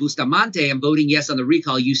voting for Bustamante and voting yes on the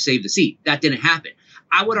recall, you saved the seat. That didn't happen.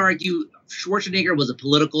 I would argue Schwarzenegger was a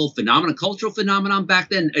political phenomenon, cultural phenomenon back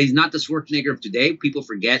then. He's not the Schwarzenegger of today. People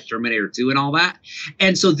forget Terminator 2 and all that.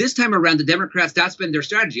 And so this time around, the Democrats, that's been their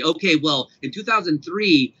strategy. Okay, well, in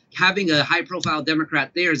 2003, having a high-profile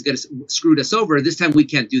Democrat there is going to screw us over. This time we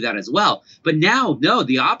can't do that as well. But now, no,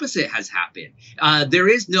 the opposite has happened. There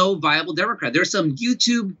is no viable Democrat. There's some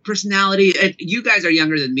YouTube personality. You guys are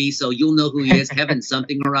younger than me, so you'll know who he is, Heaven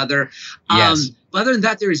something or other. Yes. Other than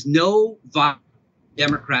that, there is no viable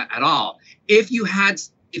Democrat at all. If you had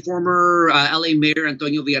a former LA Mayor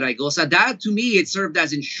Antonio Villaraigosa, that to me, it served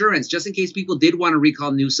as insurance, just in case people did want to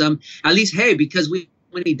recall Newsom. At least, hey, because we have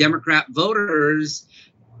many Democrat voters,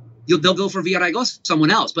 they'll go for Villaraigosa,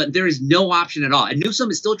 someone else. But there is no option at all. And Newsom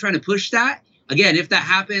is still trying to push that. Again, if that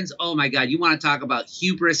happens, oh my God, you want to talk about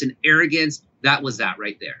hubris and arrogance? That was that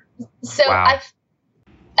right there. So as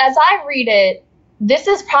I read it, this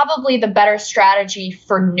is probably the better strategy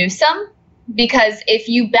for Newsom. Because if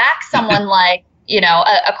you back someone like,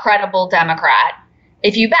 a credible Democrat,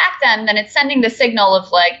 if you back them, then it's sending the signal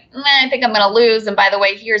of I think I'm going to lose. And by the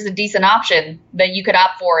way, here's a decent option that you could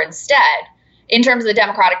opt for instead. In terms of the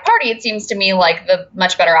Democratic Party, it seems to me like the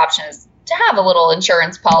much better option is to have a little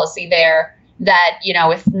insurance policy there that,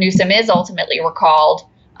 if Newsom is ultimately recalled,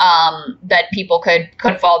 that people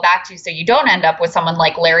could fall back to, so you don't end up with someone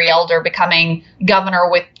like Larry Elder becoming governor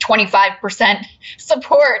with 25%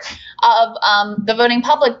 support of the voting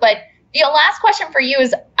public. But the last question for you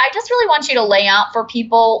is, I just really want you to lay out for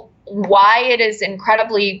people why it is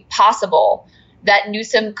incredibly possible that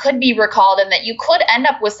Newsom could be recalled and that you could end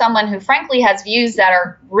up with someone who frankly has views that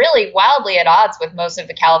are really wildly at odds with most of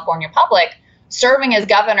the California public serving as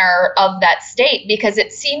governor of that state, because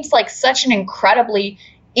it seems like such an incredibly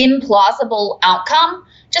implausible outcome.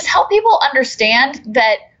 Just help people understand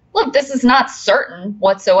that, look, this is not certain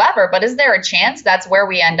whatsoever, but is there a chance that's where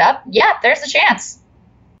we end up? Yeah, there's a chance.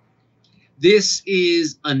 This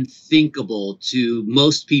is unthinkable to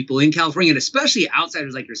most people in California, and especially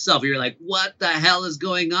outsiders like yourself. You're like, what the hell is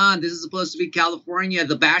going on? This is supposed to be California,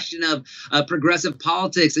 the bastion of progressive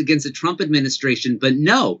politics against the Trump administration. But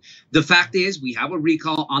no, the fact is we have a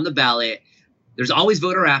recall on the ballot. There's always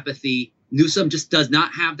voter apathy. Newsom just does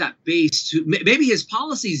not have that base to, maybe his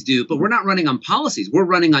policies do, but we're not running on policies. We're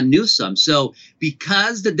running on Newsom. So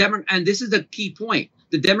because and this is the key point,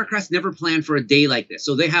 the Democrats never planned for a day like this.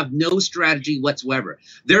 So they have no strategy whatsoever.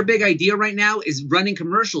 Their big idea right now is running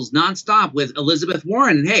commercials nonstop with Elizabeth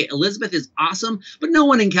Warren. And hey, Elizabeth is awesome, but no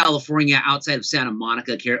one in California outside of Santa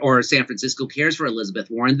Monica or San Francisco cares for Elizabeth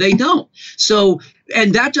Warren. They don't. So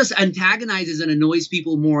And that just antagonizes and annoys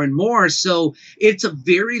people more and more. So it's a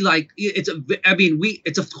very it's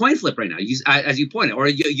a coin flip right now, as you pointed, or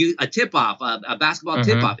a tip off, a basketball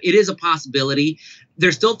tip off. It is a possibility.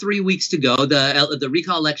 There's still 3 weeks to go. The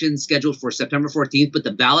recall election is scheduled for September 14th, but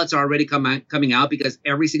the ballots are already coming out because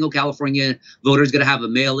every single California voter is going to have a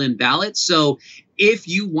mail-in ballot. So if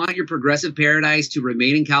you want your progressive paradise to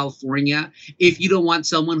remain in California, if you don't want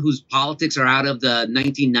someone whose politics are out of the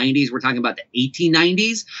 1990s, we're talking about the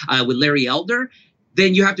 1890s with Larry Elder,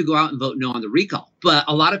 then you have to go out and vote no on the recall. But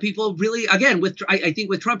a lot of people really, again, I think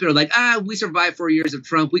with Trump, they're like, we survived 4 years of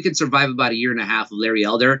Trump. We can survive about a year and a half of Larry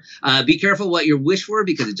Elder. Be careful what you wish for,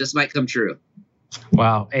 because it just might come true.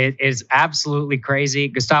 Wow, it is absolutely crazy.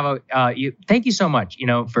 Gustavo, thank you so much,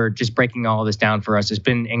 for just breaking all of this down for us. It's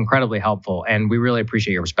been incredibly helpful, and we really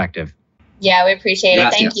appreciate your perspective. Yeah, we appreciate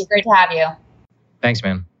it. Thank you. Great to have you. Thanks,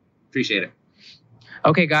 man. Appreciate it.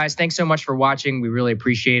 Okay, guys, thanks so much for watching. We really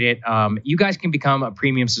appreciate it. You guys can become a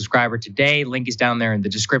premium subscriber today. Link is down there in the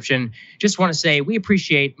description. Just want to say we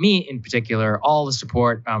appreciate, me in particular, all the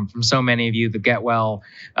support from so many of you, the get well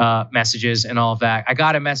messages and all of that. I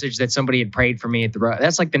got a message that somebody had prayed for me at the road.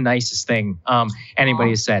 That's like the nicest thing anybody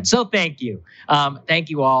has said. So thank you. Thank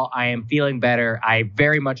you all. I am feeling better. I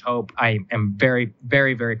very much hope, I am very,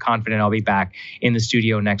 very, very confident I'll be back in the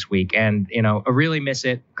studio next week. And, I really miss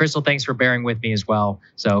it. Crystal, thanks for bearing with me as well.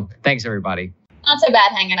 So thanks, everybody. Not so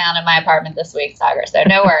bad hanging out in my apartment this week, Sagar. So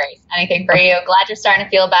no worries. Anything for you. Glad you're starting to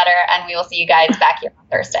feel better. And we will see you guys back here on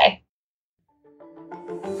Thursday.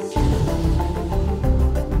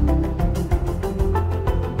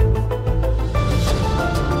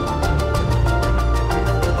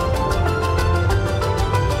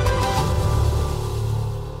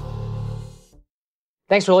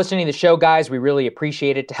 Thanks for listening to the show, guys. We really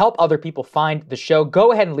appreciate it. To help other people find the show,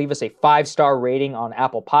 go ahead and leave us a 5-star rating on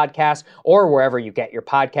Apple Podcasts or wherever you get your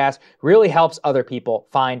podcasts. Really helps other people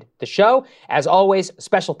find the show. As always,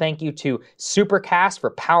 special thank you to Supercast for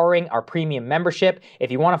powering our premium membership.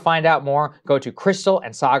 If you want to find out more, go to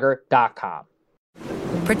crystalandsagar.com.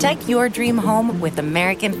 Protect your dream home with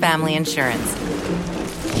American Family Insurance.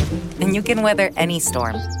 And you can weather any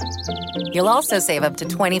storm. You'll also save up to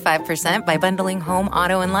 25% by bundling home,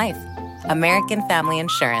 auto, and life. American Family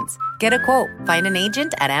Insurance. Get a quote. Find an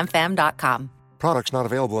agent at amfam.com. Products not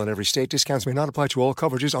available in every state. Discounts may not apply to all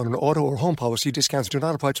coverages on an auto or home policy. Discounts do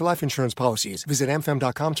not apply to life insurance policies. Visit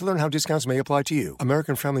amfam.com to learn how discounts may apply to you.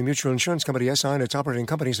 American Family Mutual Insurance Company, SI, and its operating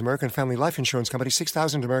companies, American Family Life Insurance Company,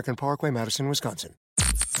 6000 American Parkway, Madison, Wisconsin.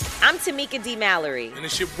 I'm Tamika D. Mallory. And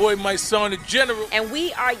it's your boy, my son, the General. And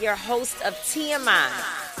we are your hosts of TMI.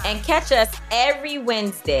 And catch us every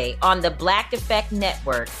Wednesday on the Black Effect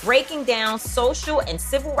Network, breaking down social and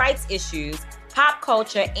civil rights issues, pop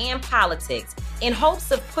culture, and politics in hopes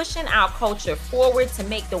of pushing our culture forward to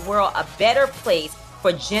make the world a better place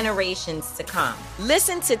for generations to come.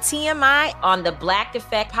 Listen to TMI on the Black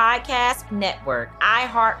Effect Podcast Network,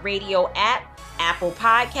 iHeartRadio app, Apple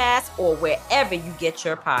Podcasts, or wherever you get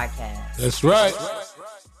your podcasts. That's right.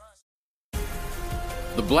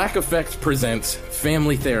 The Black Effect presents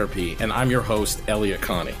Family Therapy, and I'm your host, Elliot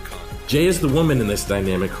Connie. Jay is the woman in this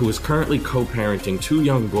dynamic who is currently co-parenting 2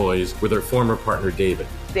 young boys with her former partner, David.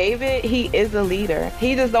 David, he is a leader.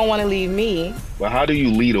 He just don't want to leave me. But how do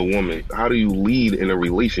you lead a woman? How do you lead in a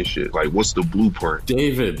relationship? Like, what's the blueprint?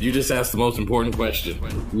 David, you just asked the most important question.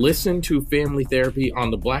 Listen to Family Therapy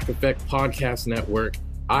on the Black Effect Podcast Network,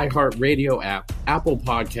 iHeartRadio app, Apple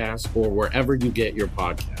Podcasts, or wherever you get your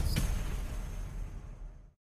podcasts.